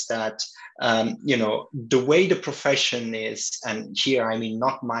 though, is that you know, the way the profession is, and here I mean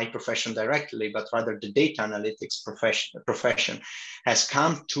not my profession directly, but rather the data analytics profession has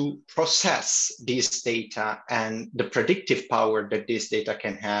come to process this data, and the predictive power that this data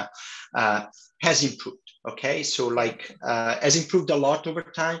can have has improved. Okay, so like has improved a lot over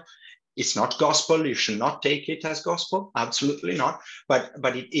time. It's not gospel. You should not take it as gospel. Absolutely not. But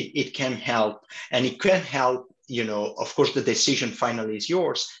it can help, and it can help. You know, of course, the decision finally is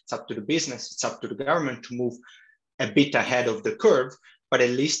yours. It's up to the business. It's up to the government to move a bit ahead of the curve. But at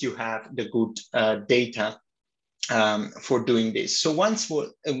least you have the good data for doing this. So one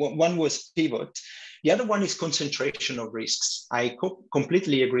was pivot. The other one is concentration of risks. I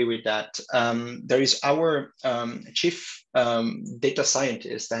completely agree with that. There is our chief data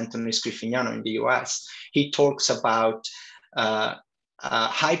scientist, Anthony Scriffignano in the US. He talks about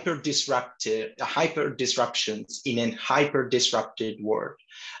hyper disruptions in a hyper disrupted world.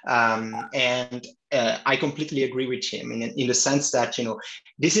 And I completely agree with him in the sense that, you know,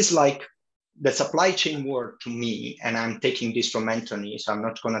 this is like the supply chain world to me, and I'm taking this from Anthony, so I'm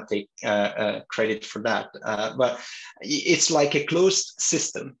not going to take credit for that. But it's like a closed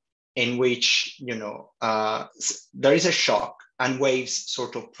system in which, you know, there is a shock and waves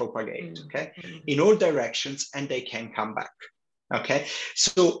sort of propagate, okay, in all directions, and they can come back, okay?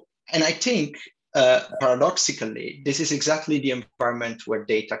 So, and I think paradoxically, this is exactly the environment where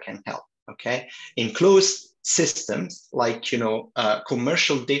data can help. Okay, in closed systems like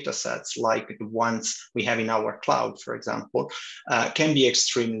commercial data sets like the ones we have in our cloud, for example, can be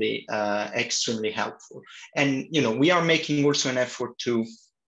extremely helpful. And we are making also an effort to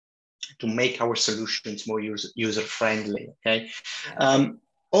make our solutions more user friendly. Okay,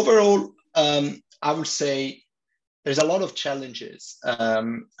 overall, I would say there's a lot of chellenges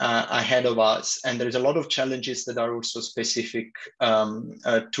ahead of us, and there's a lot of challenges that are also specific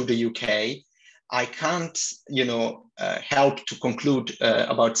to the UK. I can't, help to conclude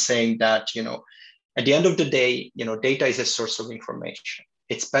about saying that, at the end of the day, data is a source of information.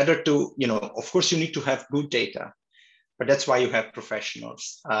 It's better to, of course, you need to have good data, but that's why you have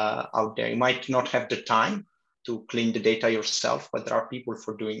professionals out there. You might not have the time to clean the data yourself, but there are people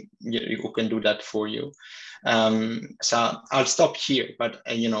who can do that for you. So I'll stop here, but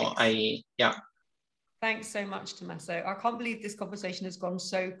Thanks so much, Tommaso. I can't believe this conversation has gone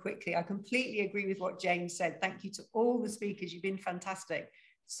so quickly. I completely agree with what James said. Thank you to all the speakers. You've been fantastic.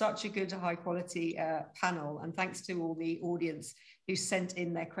 Such a good, high quality panel. And thanks to all the audience who sent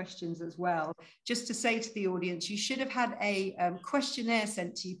in their questions as well. Just to say to the audience, you should have had a questionnaire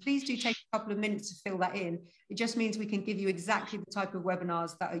sent to you. Please do take a couple of minutes to fill that in. It just means we can give you exactly the type of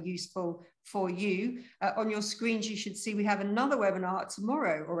webinars that are useful for you. On your screens, you should see we have another webinar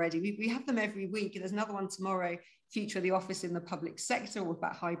tomorrow already. We have them every week. There's another one tomorrow, Future of the Office in the Public Sector, all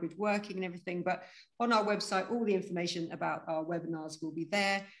about hybrid working and everything. But on our website, all the information about our webinars will be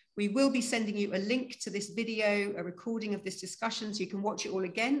there. We will be sending you a link to this video, a recording of this discussion, so you can watch it all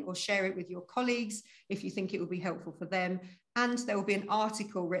again or share it with your colleagues if you think it will be helpful for them. And there will be an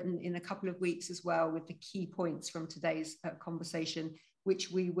article written in a couple of weeks as well with the key points from today's conversation, which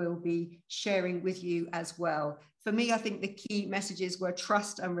we will be sharing with you as well. For me, I think the key messages were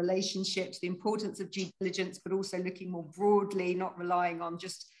trust and relationships, the importance of due diligence, but also looking more broadly, not relying on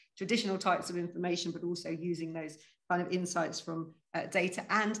just traditional types of information, but also using those kind of insights from data.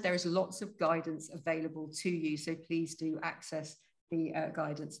 And there is lots of guidance available to you. So please do access the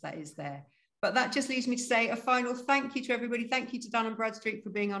guidance that is there. But that just leaves me to say a final thank you to everybody. Thank you to Dun & Bradstreet for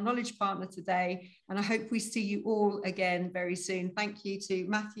being our knowledge partner today. And I hope we see you all again very soon. Thank you to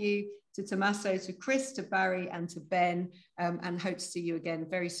Matthew, to Tommaso, to Chris, to Barry, and to Ben, and hope to see you again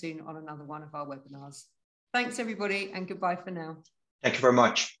very soon on another one of our webinars. Thanks, everybody, and goodbye for now. Thank you very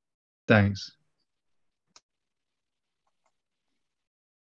much. Thanks.